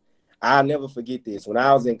interviews. I'll never forget this. When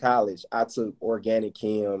I was in college, I took organic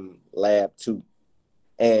chem lab 2.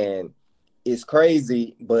 And it's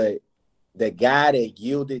crazy, but the guy that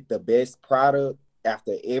yielded the best product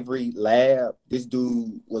after every lab, this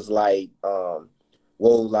dude was like,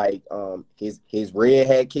 his red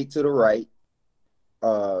hat kicked to the right,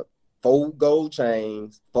 4 gold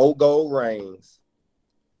chains, 4 gold rings,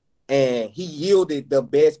 and he yielded the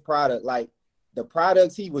best product. Like, the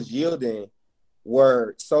products he was yielding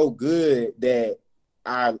were so good that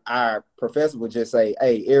our professor would just say,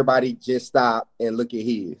 "Hey, everybody just stop and look at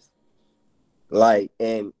his." Like,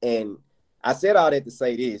 and I said all that to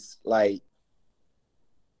say this, like,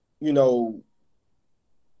 you know,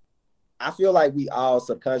 I feel like we all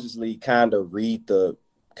subconsciously kind of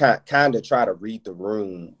try to read the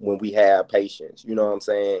room when we have patients. You know what I'm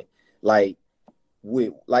saying? Like,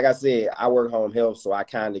 like I said, I work home health, so I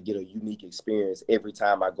kind of get a unique experience every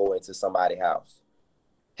time I go into somebody's house.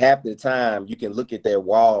 Half the time you can look at their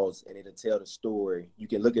walls and it'll tell the story. You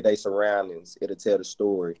can look at their surroundings, it'll tell the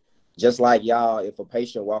story. Just like y'all, if a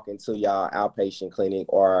patient walk into y'all outpatient clinic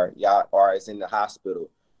or y'all or is in the hospital,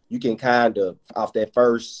 you can kind of, off that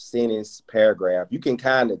first sentence paragraph, you can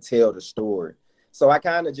kind of tell the story. So I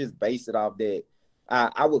kind of just base it off that.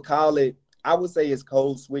 I would call it, I would say it's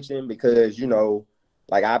code switching because, you know,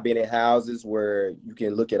 like I've been in houses where you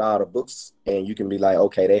can look at all the books and you can be like,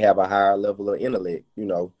 okay, they have a higher level of intellect, you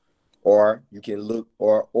know, or you can look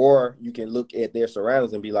or you can look at their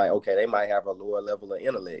surroundings and be like, okay, they might have a lower level of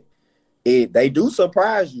intellect. They do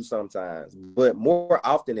surprise you sometimes, but more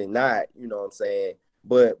often than not, you know what I'm saying?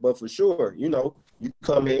 But for sure, you know, you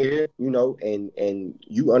come in here, you know, and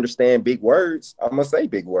you understand big words, I'm gonna say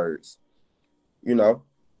big words. You know,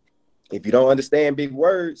 if you don't understand big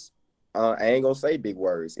words, I ain't gonna say big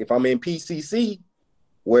words. If I'm in PCC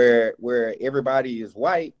where everybody is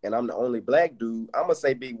white and I'm the only black dude, I'm gonna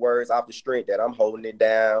say big words off the strength that I'm holding it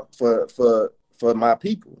down for my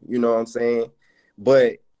people. You know what I'm saying?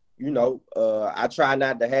 But you know, I try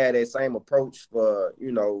not to have that same approach for,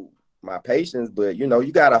 you know, my patients, but you know,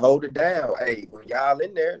 you gotta hold it down. Hey, when y'all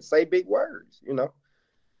in there, say big words, you know.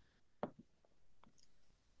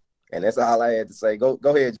 And that's all I had to say. Go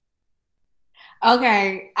ahead.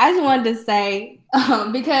 Okay, I just wanted to say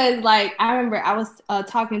because like I remember I was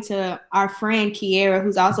talking to our friend Kiera,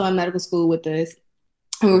 who's also in medical school with us,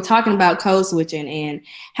 and we were talking about code switching and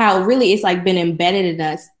how really it's like been embedded in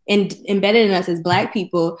us as Black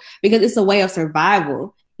people because it's a way of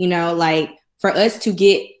survival. You know, like for us to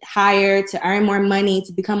get hired, to earn more money,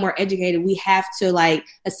 to become more educated, we have to like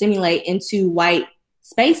assimilate into white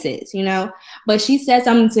spaces, you know. But she said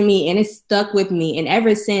something to me and it stuck with me, and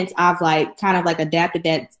ever since I've like kind of like adapted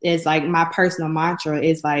that as like my personal mantra.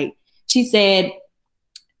 Is like she said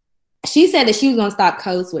that she was going to stop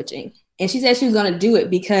code switching, and she said she was going to do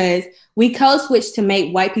it because we code switch to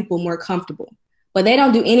make white people more comfortable, but they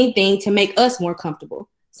don't do anything to make us more comfortable.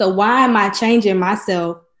 So why am I changing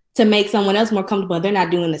myself to make someone else more comfortable? They're not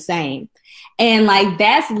doing the same. And like,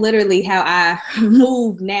 that's literally how I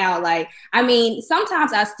move now. Like, I mean,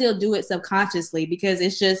 sometimes I still do it subconsciously because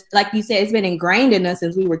it's just, like you said, it's been ingrained in us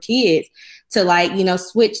since we were kids to like, you know,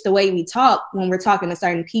 switch the way we talk when we're talking to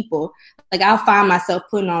certain people. Like I'll find myself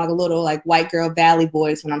putting on like a little like white girl valley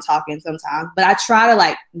voice when I'm talking sometimes, but I try to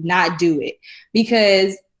like not do it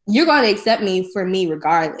because you're going to accept me for me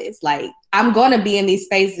regardless. Like I'm going to be in these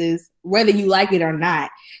spaces whether you like it or not.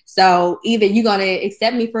 So either you're going to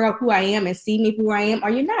accept me for who I am and see me for who I am, or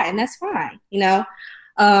you're not, and that's fine, you know?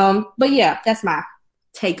 But yeah, that's my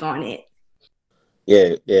take on it.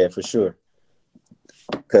 Yeah, for sure.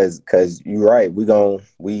 Cause you're right.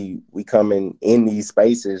 We coming in these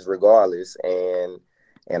spaces regardless. And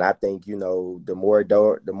I think, you know, the more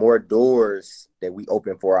doors that we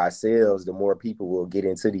open for ourselves, the more people will get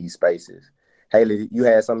into these spaces. Haley, you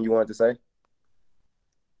had something you wanted to say?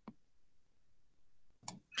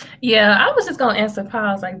 Yeah, I was just gonna answer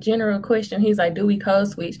Paul's like general question. He's like, do we code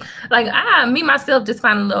switch? Like me myself just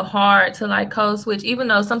find it a little hard to like code switch, even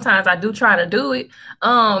though sometimes I do try to do it.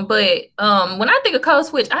 But when I think of code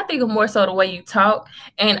switch, I think of more so the way you talk.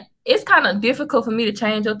 And it's kind of difficult for me to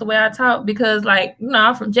change up the way I talk because like, you know,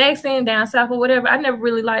 I'm from Jackson, down south or whatever. I never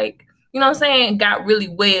really like, you know what I'm saying, got really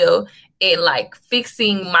well at like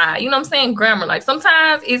fixing my, you know what I'm saying, grammar. Like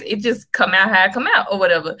sometimes it just come out how it come out or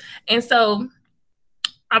whatever. And so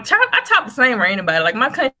I talk the same for anybody. Like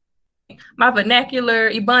my vernacular,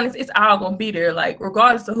 Ebonics, it's all gonna be there, like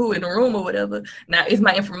regardless of who in the room or whatever. Now, is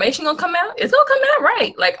my information gonna come out? It's gonna come out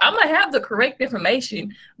right. Like I'm gonna have the correct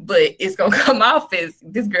information, but it's gonna come off as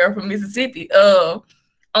this girl from Mississippi. On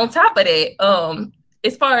top of that,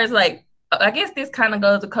 as far as like, I guess this kind of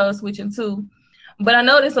goes to code switching too. But I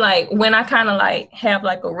notice like when I kind of like have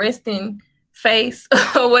like a resting face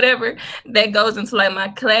or whatever, that goes into like my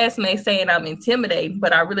classmates saying I'm intimidating,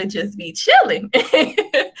 but I really just be chilling.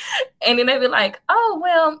 And then they be like, oh,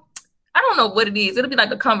 well, I don't know what it is. It'll be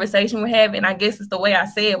like a conversation we're having. I guess it's the way I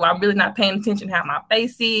say it, where I'm really not paying attention to how my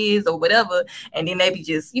face is or whatever. And then they be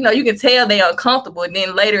just, you know, you can tell they are uncomfortable. And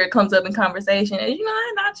then later it comes up in conversation. And, you know,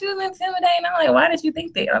 I thought you was intimidating. I'm like, why did you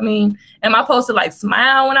think that? I mean, am I supposed to like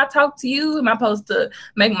smile when I talk to you? Am I supposed to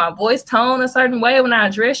make my voice tone a certain way when I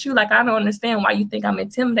address you? Like, I don't understand why you think I'm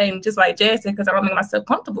intimidating, just like Jazz said, because I don't make myself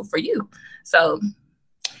comfortable for you. So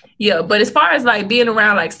yeah, but as far as like being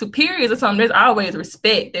around like superiors or something, there's always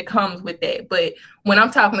respect that comes with that. But when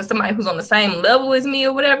I'm talking to somebody who's on the same level as me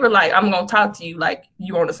or whatever, like I'm gonna talk to you like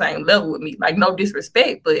you on the same level with me. Like no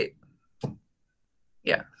disrespect, but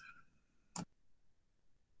yeah.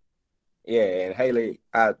 Yeah, and Haley,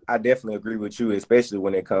 I definitely agree with you, especially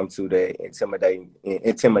when it comes to that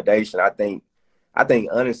intimidation. I think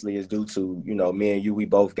honestly it's due to, me and you, we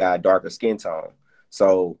both got darker skin tone.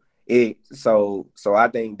 So so I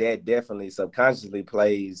think that definitely subconsciously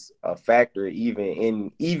plays a factor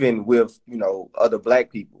even with, other black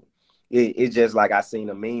people. It's just like I seen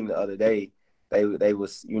a meme the other day. They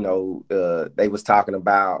was, they was talking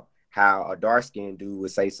about how a dark skinned dude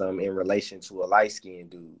would say something in relation to a light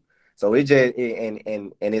skinned dude. So and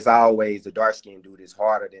it's always the dark skinned dude is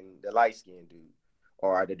harder than the light skinned dude,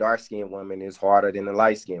 or the dark skinned woman is harder than the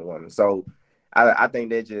light skinned woman. So I think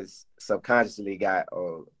they just subconsciously got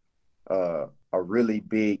a really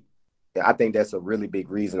big. I think that's a really big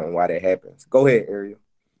reason on why that happens. Go ahead, Ariel.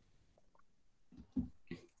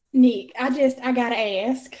 Nick, I gotta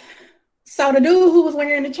ask. So the dude who was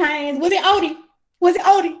wearing the chains, was it Odie? Was it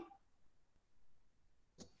Odie?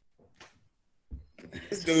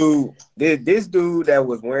 This dude that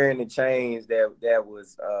was wearing the chains that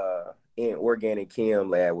was in organic chem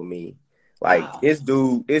lab with me. Like Wow. this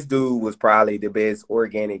dude was probably the best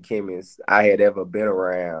organic chemist I had ever been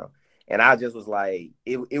around. And I just was like,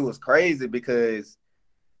 it was crazy because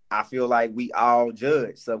I feel like we all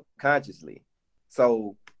judge subconsciously.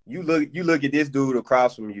 So you look at this dude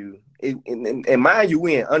across from you, and mind you,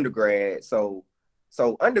 we in undergrad, so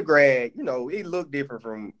undergrad, it look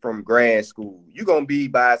different from grad school. You're gonna be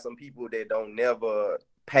by some people that don't never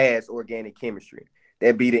pass organic chemistry.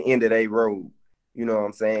 That be the end of their road. You know what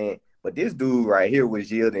I'm saying? But this dude right here was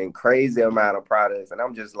yielding crazy amount of products, and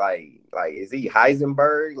I'm just like, is he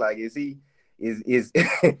Heisenberg? Like, is is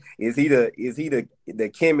he the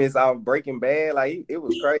chemist off Breaking Bad? Like, it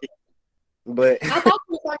was crazy. But I thought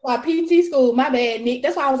you were talking about PT school. My bad, Nick.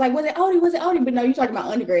 That's why I was like, was it Odie? Was it Odie? But no, you're talking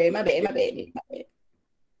about undergrad. My bad, Nick. My bad.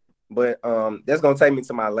 but that's gonna take me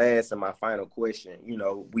to my last and my final question.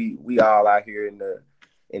 We all out here in the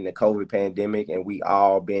COVID pandemic, and we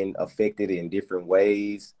all been affected in different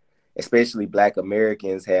ways. Especially Black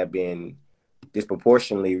Americans have been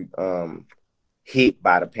disproportionately hit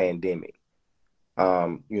by the pandemic.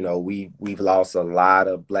 We've lost a lot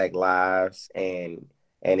of Black lives, and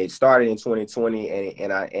it started in 2020,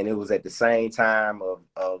 and it was at the same time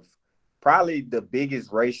of probably the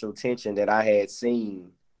biggest racial tension that I had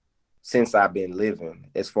seen since I've been living,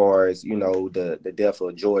 as far as, the death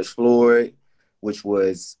of George Floyd, which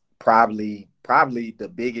was probably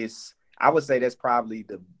the biggest. I would say that's probably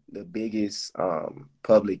the biggest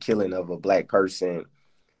public killing of a Black person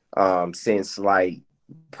since, like,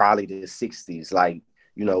 probably the 60s, like,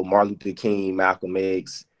 Martin Luther King, Malcolm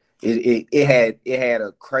X. It had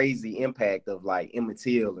a crazy impact of, like, Emmett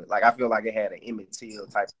Till. Like, I feel like it had an Emmett Till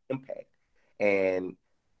type of impact. And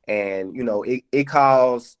it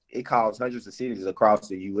caused hundreds of cities across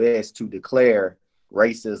the US to declare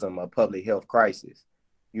racism a public health crisis.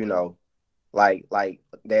 Like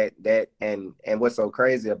that. And what's so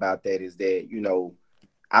crazy about that is that,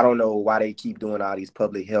 I don't know why they keep doing all these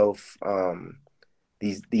public health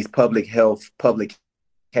these public health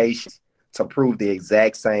publications to prove the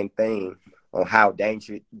exact same thing on how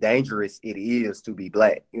dangerous it is to be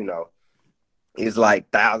Black. It's like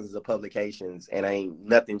thousands of publications and ain't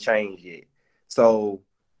nothing changed yet.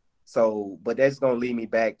 But that's gonna lead me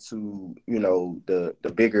back to,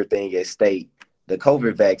 the bigger thing at stake, the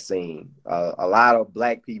COVID vaccine. A lot of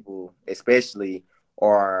Black people, especially,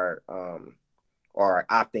 are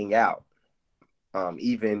opting out.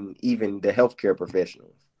 Even the healthcare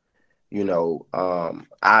professionals.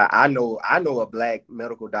 I know a Black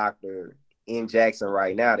medical doctor in Jackson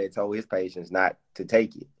right now that told his patients not to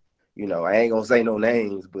take it. I ain't gonna say no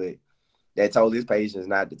names, but that told his patients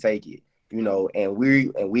not to take it. And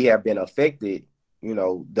we have been affected,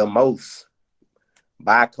 the most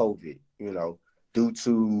by COVID. Due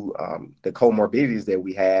to the comorbidities that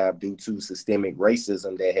we have, due to systemic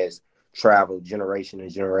racism that has traveled generation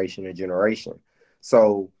and generation and generation.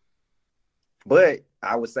 So, but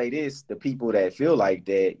I would say this: the people that feel like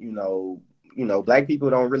that, Black people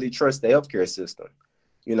don't really trust the healthcare system.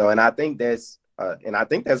 And I think that's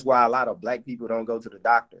why a lot of Black people don't go to the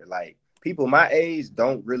doctor. Like, people my age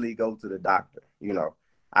don't really go to the doctor.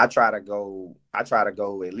 I try to go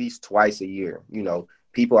at least twice a year.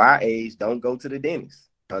 People our age don't go to the dentist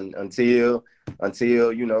until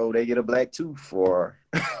they get a black tooth, or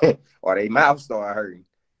or their mouth start hurting.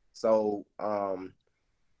 So,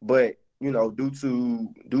 but due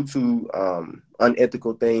to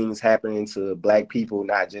unethical things happening to Black people,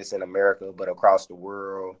 not just in America but across the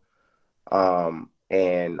world, and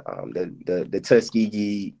the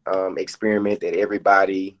Tuskegee experiment that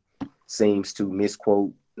everybody seems to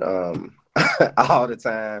misquote all the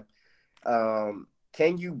time.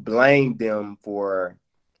 can you blame them for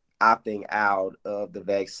opting out of the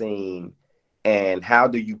vaccine? And how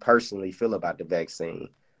do you personally feel about the vaccine?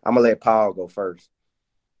 I'm gonna let Paul go first.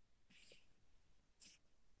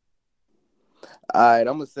 All right,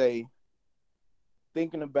 I'm gonna say,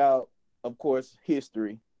 thinking about, of course,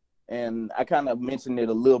 history, and I kind of mentioned it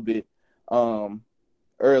a little bit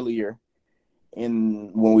earlier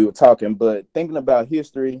in when we were talking, but thinking about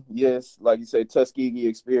history, yes, like you said, Tuskegee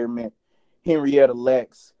experiment, Henrietta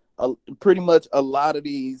Lacks, pretty much a lot of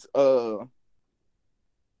these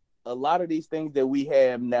things that we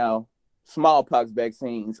have now, smallpox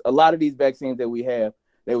vaccines, a lot of these vaccines that we have,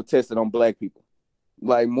 they were tested on black people.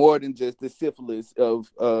 Like more than just the syphilis of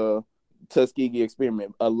Tuskegee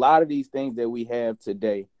experiment. A lot of these things that we have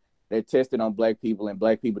today, they're tested on black people, and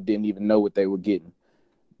black people didn't even know what they were getting.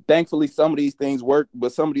 Thankfully, some of these things worked,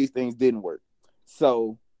 but some of these things didn't work.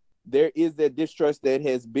 So there is that distrust that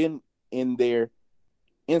has been in there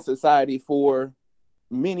in society for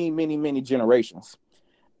many, many, many generations.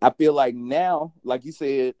 I feel like now, like you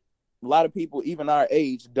said, a lot of people, even our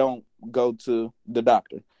age, don't go to the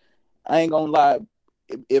doctor. I ain't gonna lie.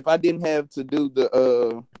 If I didn't have to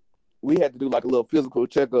do we had to do like a little physical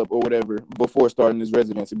checkup or whatever before starting this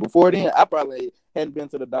residency. Before then, I probably hadn't been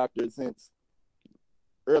to the doctor since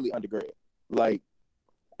early undergrad. Like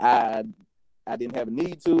I didn't have a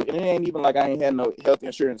need to, and it ain't even like I ain't had no health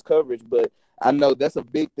insurance coverage, but I know that's a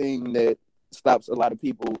big thing that stops a lot of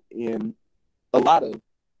people in a lot of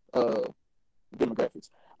demographics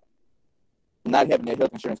not having that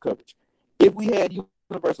health insurance coverage. If we had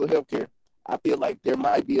universal health care, I feel like there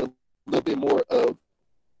might be a little bit more of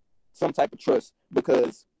some type of trust,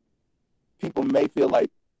 because people may feel like,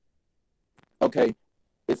 okay,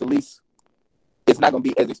 it's at least, it's not going to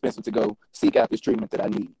be as expensive to go seek out this treatment that I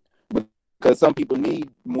need. Because some people need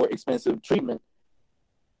more expensive treatment,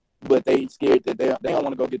 but they scared that they don't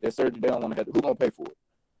want to go get their surgery. They don't want to have to, who's going to pay for it?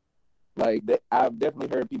 Like that, I've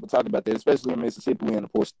definitely heard people talk about that, especially in Mississippi, we're in a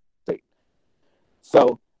poor state.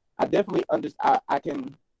 So I definitely I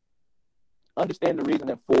can understand the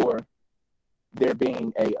reasoning for there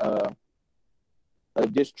being a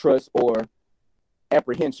distrust or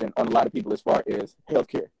apprehension on a lot of people as far as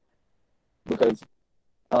healthcare, because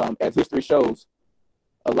as history shows,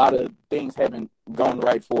 a lot of things haven't gone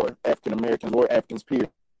right for African Americans or Africans, period.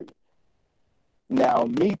 Now,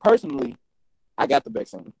 me personally, I got the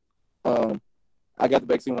vaccine. I got the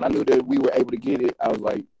vaccine when I knew that we were able to get it. I was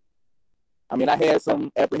like, I mean, I had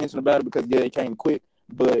some apprehension about it because yeah, it came quick,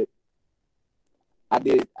 but I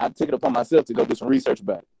took it upon myself to go do some research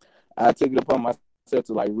about it. I took it upon myself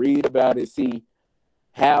to like read about it, see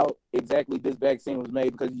how exactly this vaccine was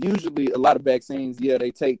made, because usually a lot of vaccines, yeah,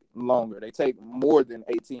 they take longer. They take more than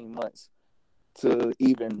 18 months to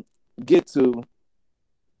even get to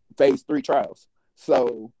phase 3 trials.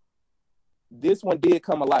 So this one did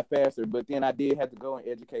come a lot faster, but then I did have to go and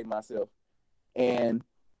educate myself. And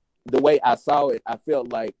the way I saw it, I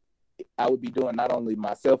felt like I would be doing not only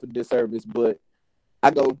myself a disservice, but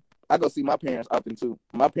I go see my parents often too.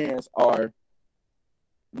 My parents are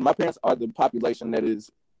the population that is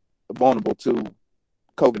vulnerable to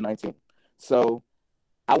COVID-19. So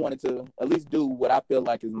I wanted to at least do what I feel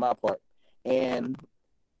like is my part. And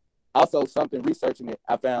also something researching it,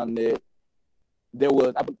 I found that there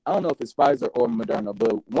was, I don't know if it's Pfizer or Moderna,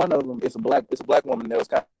 but one of them is a black woman that was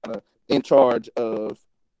kind of in charge of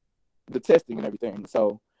the testing and everything.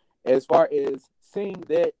 So as far as seeing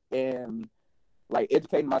that and like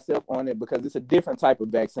educating myself on it, because it's a different type of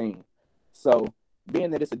vaccine. So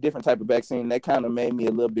being that it's a different type of vaccine, that kind of made me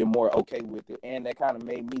a little bit more okay with it. And that kind of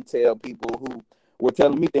made me tell people who were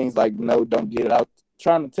telling me things like, no, don't get it out.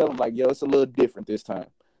 Trying to tell them like, yo, it's a little different this time.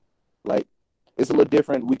 Like, it's a little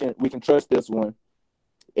different. We can trust this one.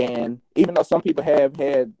 And even though some people have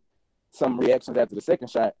had some reactions after the second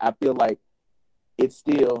shot, I feel like it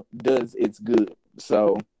still does its good.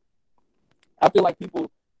 So I feel like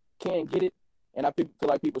people can get it, and I feel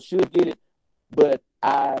like people should get it, but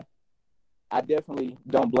I definitely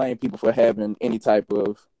don't blame people for having any type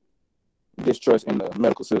of distrust in the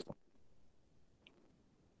medical system.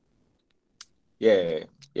 Yeah,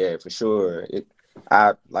 for sure.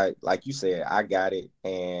 I like you said, I got it,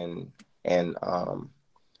 and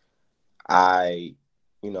I,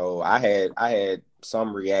 I had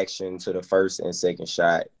some reaction to the first and second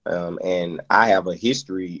shot, and I have a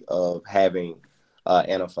history of having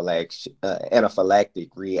anaphylactic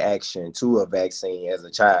reaction to a vaccine as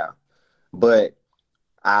a child, but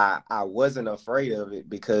I wasn't afraid of it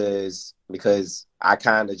because I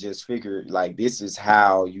kind of just figured like this is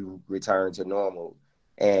how you return to normal,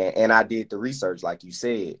 and I did the research like you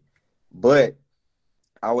said, but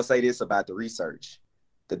I would say this about the research.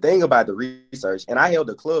 The thing about the research, and I held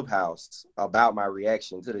a clubhouse about my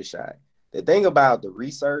reaction to the shot. The thing about the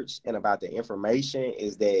research and about the information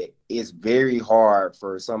is that it's very hard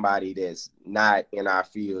for somebody that's not in our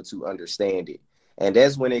field to understand it. And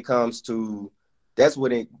that's when it goes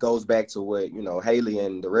back to what, Haley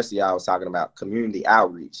and the rest of y'all was talking about, community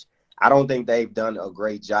outreach. I don't think they've done a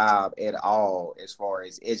great job at all as far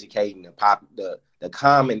as educating the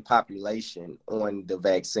common population on the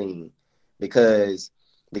vaccine, because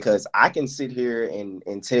I can sit here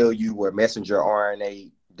and tell you what messenger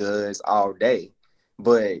RNA does all day,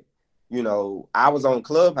 but I was on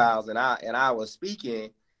Clubhouse and I was speaking,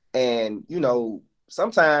 and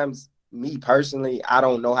sometimes me personally, I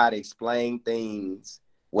don't know how to explain things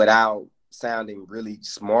without sounding really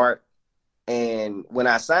smart. And when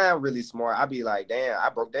I sound really smart, I be like, damn, I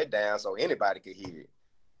broke that down so anybody could hear it.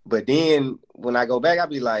 But then when I go back, I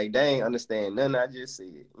be like, dang, understand nothing I just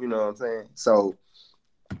said. You know what I'm saying? So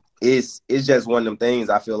it's just one of them things.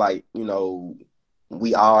 I feel like,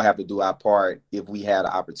 we all have to do our part if we had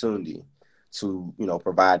the opportunity to,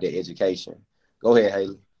 provide the education. Go ahead,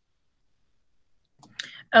 Haley.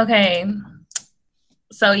 Okay.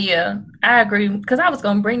 So yeah, I agree, because I was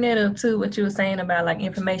gonna bring that up too, what you were saying about like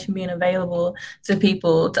information being available to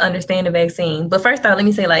people to understand the vaccine. But first off, let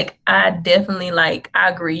me say, like, I definitely I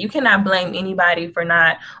agree. You cannot blame anybody for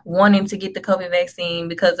not wanting to get the COVID vaccine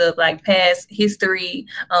because of like past history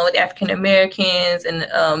with African Americans and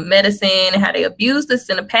medicine and how they abused us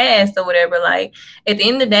in the past or whatever. Like, at the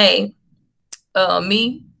end of the day,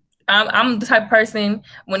 I'm the type of person,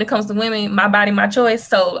 when it comes to women, my body, my choice.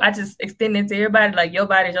 So I just extend it to everybody, like, your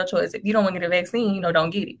body is your choice. If you don't want to get a vaccine, don't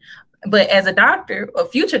get it. But as a doctor, a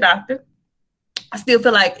future doctor, I still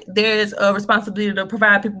feel like there's a responsibility to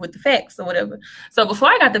provide people with the facts or whatever. So before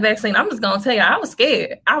I got the vaccine, I'm just going to tell you, I was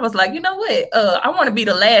scared. I was like, you know what? I want to be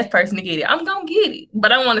the last person to get it. I'm going to get it.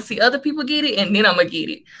 But I want to see other people get it, and then I'm going to get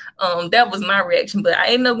it. That was my reaction. But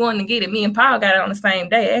I ended up going to get it. Me and Paul got it on the same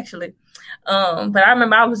day, actually. But I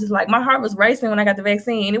remember I was just like, my heart was racing when I got the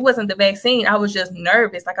vaccine. It wasn't the vaccine. I was just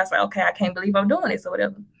nervous. Like, I was like, okay, I can't believe I'm doing this or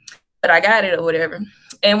whatever. But I got it or whatever.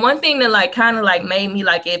 And one thing that kind of made me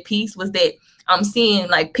at peace was that I'm seeing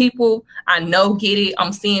people I know get it.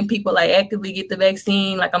 I'm seeing people actively get the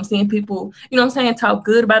vaccine. I'm seeing people, talk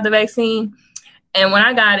good about the vaccine. And when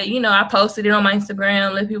I got it, I posted it on my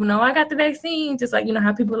Instagram, let people know I got the vaccine. Just how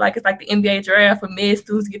people it's the NBA draft for med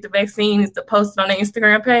students get the vaccine is to post it on their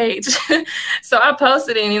Instagram page. So I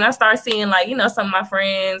posted it, and I started seeing some of my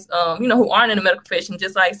friends, who aren't in the medical profession,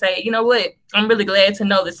 just say, you know what, I'm really glad to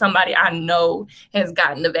know that somebody I know has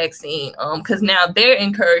gotten the vaccine, because now they're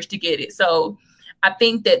encouraged to get it. So I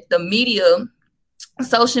think that the media,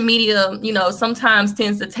 social media, sometimes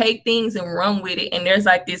tends to take things and run with it. And there's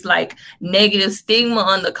this negative stigma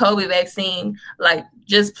on the COVID vaccine,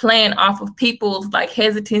 just playing off of people's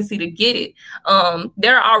hesitancy to get it.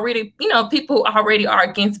 There are already, people already are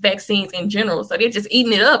against vaccines in general. So they're just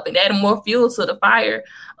eating it up and adding more fuel to the fire.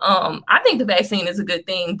 I think the vaccine is a good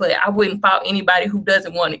thing, but I wouldn't fault anybody who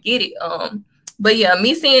doesn't want to get it. But yeah,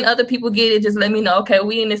 me seeing other people get it just let me know, okay,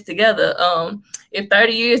 we in this together. If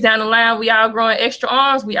 30 years down the line, we all growing extra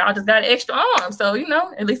arms, we all just got an extra arm. So,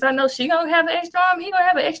 at least I know she gonna have an extra arm, he gonna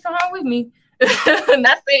have an extra arm with me.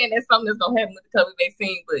 Not saying that's something that's gonna happen with the COVID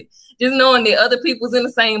vaccine, but just knowing that other people's in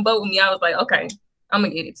the same boat with me, I was like, okay, I'm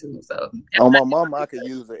gonna get it too. So on my mama, I could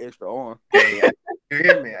use an extra arm. You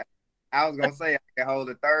hear me? I was gonna say I can hold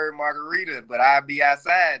a third margarita, but I'd be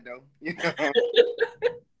outside though.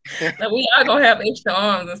 So we all gonna have extra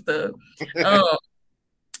arms and stuff.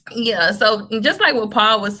 Yeah, so just like what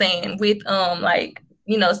Paul was saying with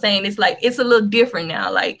saying it's a little different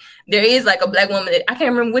now. There is a black woman that I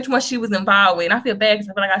can't remember which one she was involved with, and I feel bad because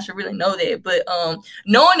I feel like I should really know that. But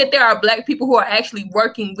knowing that there are black people who are actually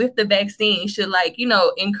working with the vaccine should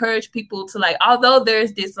encourage people to although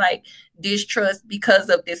there's this distrust because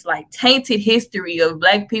of this tainted history of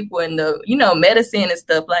black people and the medicine and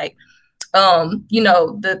stuff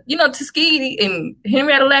Tuskegee and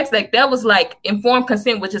Henrietta Lacks, that was informed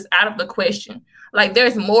consent was just out of the question.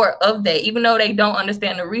 There's more of that, even though they don't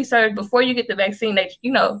understand the research. Before you get the vaccine, they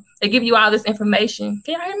give you all this information.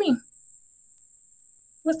 Can y'all hear me?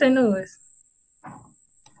 What's that noise?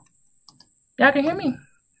 Y'all can hear me?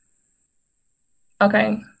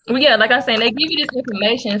 Okay. Well, yeah, like I was saying, they give you this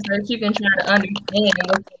information so that you can try to understand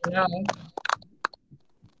what's going on.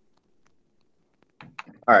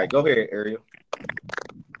 All right, go ahead, Ariel.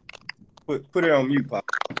 Put it on mute, Pop.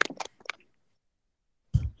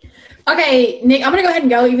 Okay, Nick, I'm gonna go ahead and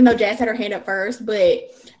go, even though Jazz had her hand up first.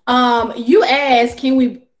 But you asked, can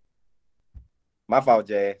we? My fault,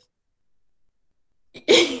 Jazz.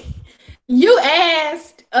 You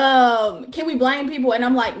asked, can we blame people? And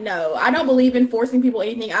I'm like, no, I don't believe in forcing people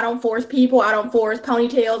anything. I don't force people. I don't force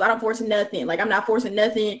ponytails. I don't force nothing. Like, I'm not forcing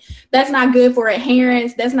nothing. That's not good for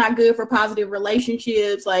adherence. That's not good for positive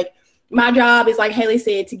relationships. Like, my job is, like Haley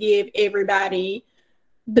said, to give everybody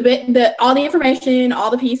the all the information,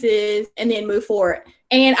 all the pieces, and then move forward.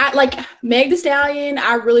 And I like Meg the Stallion.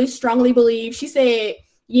 I really strongly believe she said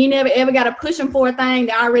you never ever got to push them for a thing.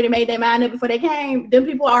 They already made their mind up before they came. Them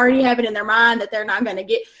people already have it in their mind that they're not going to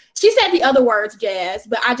get. She said the other words, Jazz,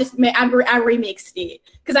 but I remixed it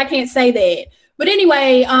because I can't say that. But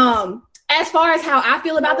anyway, as far as how I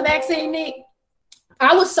feel about the vaccine, Nick,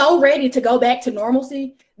 I was so ready to go back to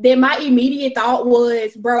normalcy that my immediate thought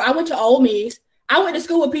was, bro, I went to Ole Miss. I went to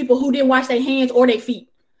school with people who didn't wash their hands or their feet.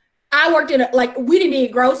 I worked in we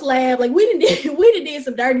did gross lab, like we did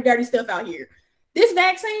some dirty stuff out here. This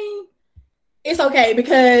vaccine, it's okay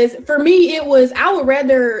because for me it was I would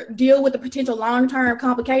rather deal with the potential long-term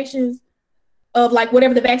complications of like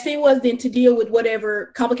whatever the vaccine was than to deal with whatever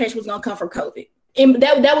complication was gonna come from COVID. And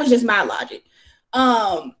that was just my logic.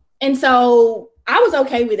 And so I was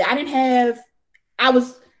okay with it. I didn't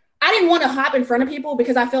want to hop in front of people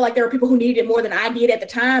because I felt like there were people who needed it more than I did at the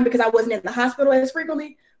time because I wasn't in the hospital as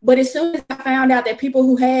frequently. But as soon as I found out that people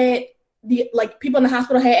who had people in the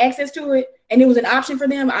hospital had access to it and it was an option for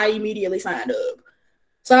them, I immediately signed up.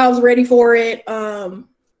 So I was ready for it.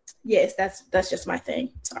 Yes, that's just my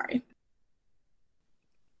thing. Sorry.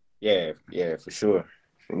 Yeah, for sure.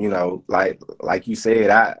 You know, like you said,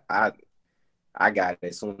 I got it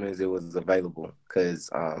as soon as it was available because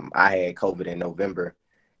I had COVID in November,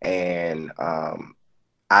 and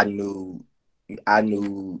I knew,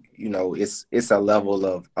 you know, it's a level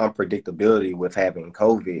of unpredictability with having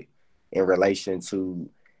COVID in relation to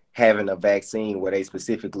having a vaccine where they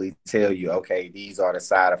specifically tell you, okay, these are the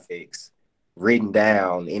side effects written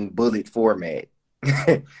down in bullet format.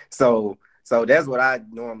 So that's what I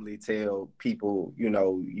normally tell people, you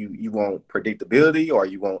know, you want predictability or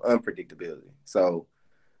you want unpredictability. So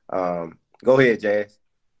go ahead, Jazz.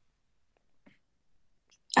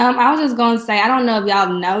 I was just gonna say, I don't know if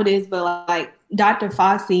y'all noticed, but like Dr.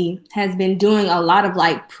 Fauci has been doing a lot of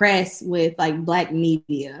like press with like Black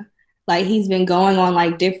media. Like he's been going on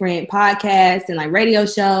like different podcasts and like radio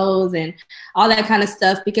shows and all that kind of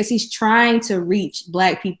stuff because he's trying to reach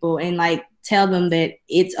Black people and like tell them that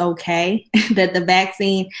it's okay, that the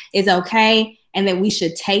vaccine is okay and that we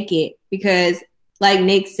should take it because like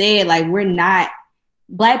Nick said, like we're not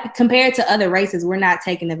Black compared to other races, we're not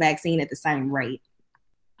taking the vaccine at the same rate.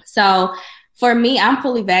 So for me, I'm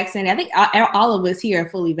fully vaccinated. I think all of us here are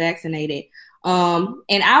fully vaccinated. And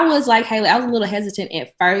I was like, Haley, I was a little hesitant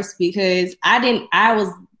at first because thank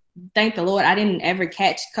the Lord, I didn't ever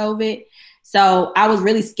catch COVID. So I was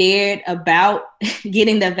really scared about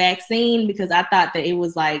getting the vaccine because I thought that it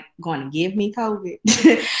was like going to give me COVID.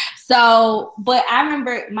 So, but I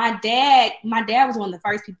remember my dad was one of the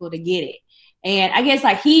first people to get it. And I guess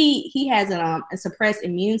like he has a suppressed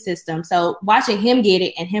immune system. So watching him get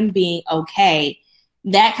it and him being okay,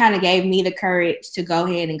 that kind of gave me the courage to go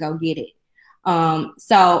ahead and go get it.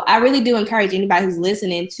 So I really do encourage anybody who's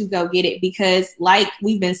listening to go get it because like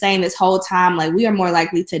we've been saying this whole time, like we are more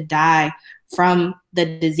likely to die from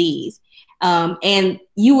the disease. And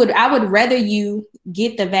I would rather you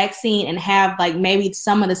get the vaccine and have like maybe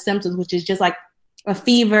some of the symptoms, which is just like a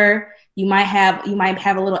fever. You might have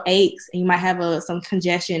a little aches and you might have some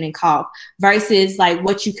congestion and cough versus like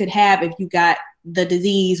what you could have if you got the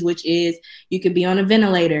disease, which is you could be on a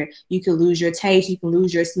ventilator, you could lose your taste, you can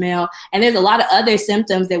lose your smell. And there's a lot of other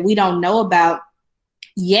symptoms that we don't know about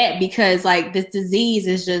yet because like this disease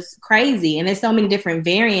is just crazy. And there's so many different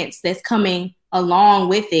variants that's coming along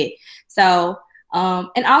with it. So,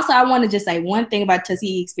 and also I want to just say one thing about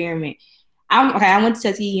Tuskegee experiment. I went to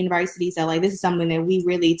Tuskegee University, so like this is something that we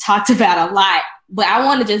really talked about a lot. But I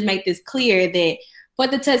want to just make this clear that for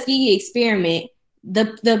the Tuskegee experiment,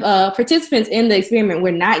 the participants in the experiment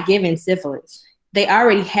were not given syphilis. They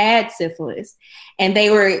already had syphilis, and they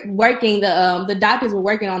were working. The doctors were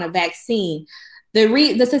working on a vaccine. The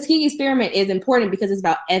Tuskegee experiment is important because it's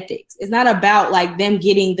about ethics. It's not about like them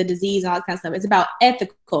getting the disease and all that kind of stuff. It's about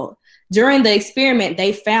ethical. During the experiment,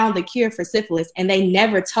 they found the cure for syphilis and they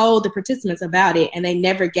never told the participants about it and they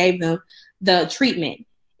never gave them the treatment.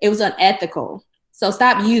 It was unethical. So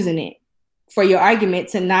stop using it for your argument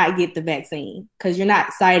to not get the vaccine because you're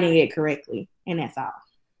not citing it correctly. And that's all.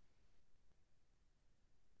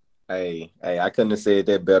 Hey, I couldn't have said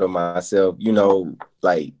that better myself. You know,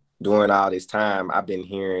 like during all this time, I've been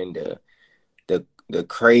hearing the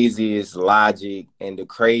craziest logic and the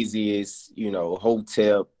craziest,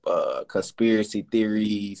 hotel conspiracy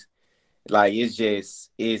theories. Like it's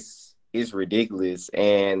ridiculous.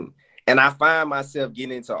 And I find myself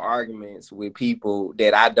getting into arguments with people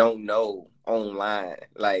that I don't know online.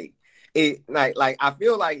 Like I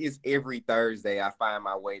feel like it's every Thursday I find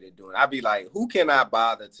my way to doing it. I be like, who can I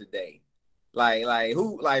bother today? Like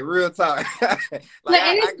who, like, real talk.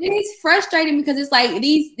 It's frustrating because it's like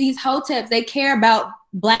these hoteps, they care about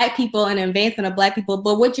Black people and advancement of Black people,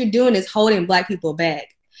 but what you're doing is holding Black people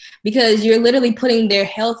back because you're literally putting their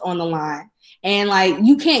health on the line. And like,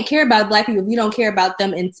 you can't care about Black people if you don't care about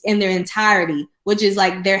them in their entirety, which is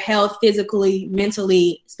like their health, physically,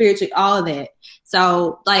 mentally, spiritually, all of that.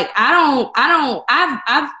 So like,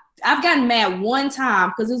 I've gotten mad one time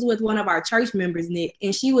because it was with one of our church members, Nick,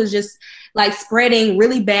 and she was just like spreading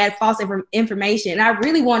really bad false information. And I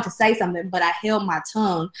really wanted to say something, but I held my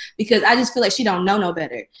tongue because I just feel like she don't know no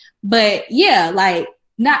better. But yeah, like,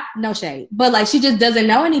 no shade, but like, she just doesn't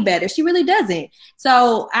know any better. She really doesn't.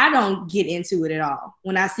 So I don't get into it at all.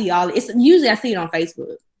 When I see it's usually I see it on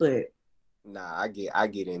Facebook, but nah, I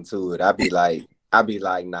get into it. I be like,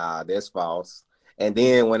 nah, that's false. And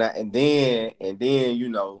then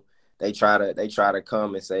they try to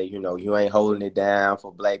come and say, you ain't holding it down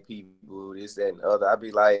for Black people, this, that, and the other. I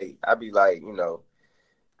be like,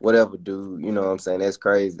 whatever, dude. You know what I'm saying? That's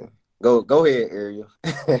crazy. Go ahead, Ariel.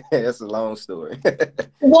 That's a long story.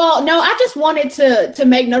 Well, no, I just wanted to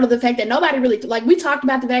make note of the fact that nobody really, like, we talked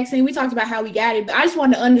about the vaccine, we talked about how we got it, but I just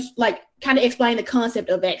wanted to kind of explain the concept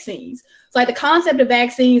of vaccines. So like, the concept of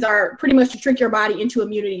vaccines are pretty much to trick your body into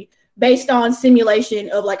immunity based on simulation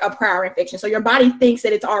of like a prior infection. So your body thinks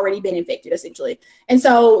that it's already been infected, essentially. And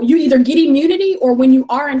so you either get immunity, or when you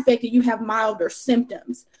are infected, you have milder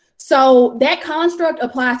symptoms. So that construct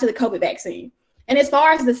applies to the COVID vaccine. And as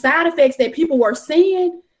far as the side effects that people were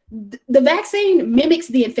seeing, the vaccine mimics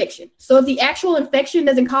the infection. So if the actual infection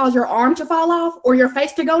doesn't cause your arm to fall off or your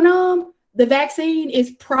face to go numb, the vaccine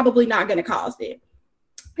is probably not going to cause that.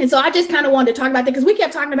 And so I just kind of wanted to talk about that because we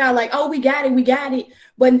kept talking about like, oh, we got it.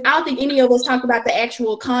 But I don't think any of us talked about the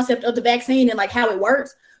actual concept of the vaccine and like how it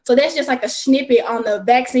works. So that's just like a snippet on the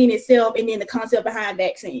vaccine itself and then the concept behind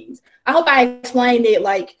vaccines. I hope I explained it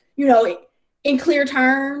like, in clear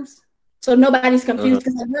terms, so nobody's confused,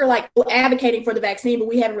 because we're like advocating for the vaccine, but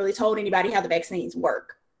we haven't really told anybody how the vaccines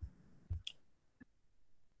work.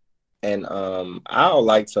 And I would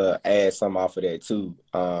like to add some off of that too.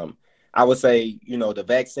 I would say, the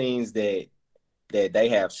vaccines that they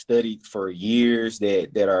have studied for years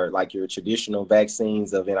that are like your traditional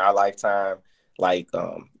vaccines of in our lifetime. Like,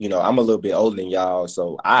 I'm a little bit older than y'all,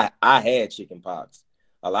 so I had chicken pox.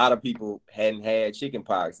 A lot of people hadn't had chicken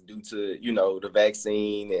pox due to, the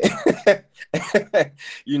vaccine.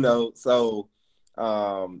 So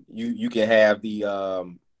you can have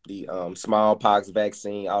the smallpox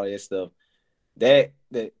vaccine, all that stuff.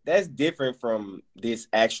 That's different from this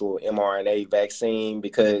actual mRNA vaccine,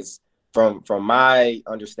 because from my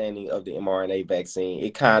understanding of the mRNA vaccine,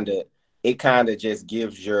 it kind of just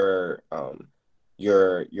gives your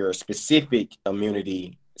specific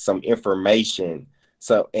immunity some information.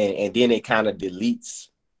 So and then it kind of deletes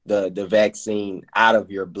the vaccine out of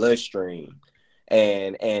your bloodstream,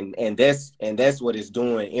 and that's what it's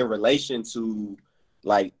doing in relation to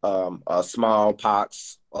like a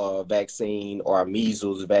smallpox vaccine or a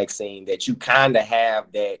measles vaccine, that you kind of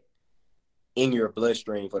have that in your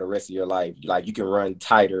bloodstream for the rest of your life. Like, you can run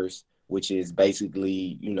titers, which is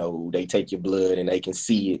basically, they take your blood and they can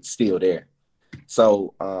see it still there.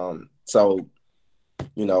 So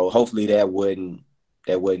hopefully that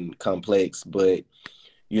wasn't complex, but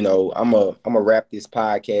I'm gonna wrap this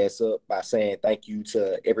podcast up by saying thank you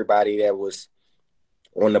to everybody that was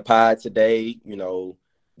on the pod today.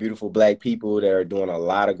 Beautiful Black people that are doing a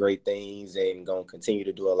lot of great things and gonna continue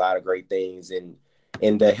to do a lot of great things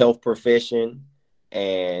in the health profession.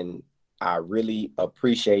 And I really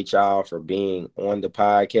appreciate y'all for being on the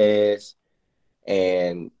podcast.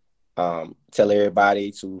 And tell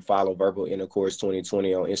everybody to follow Verbal Intercourse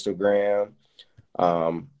 2020 on Instagram.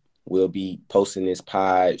 We'll be posting this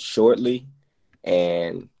pod shortly.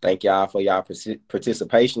 And thank y'all for y'all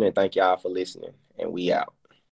participation, and thank y'all for listening. And we out.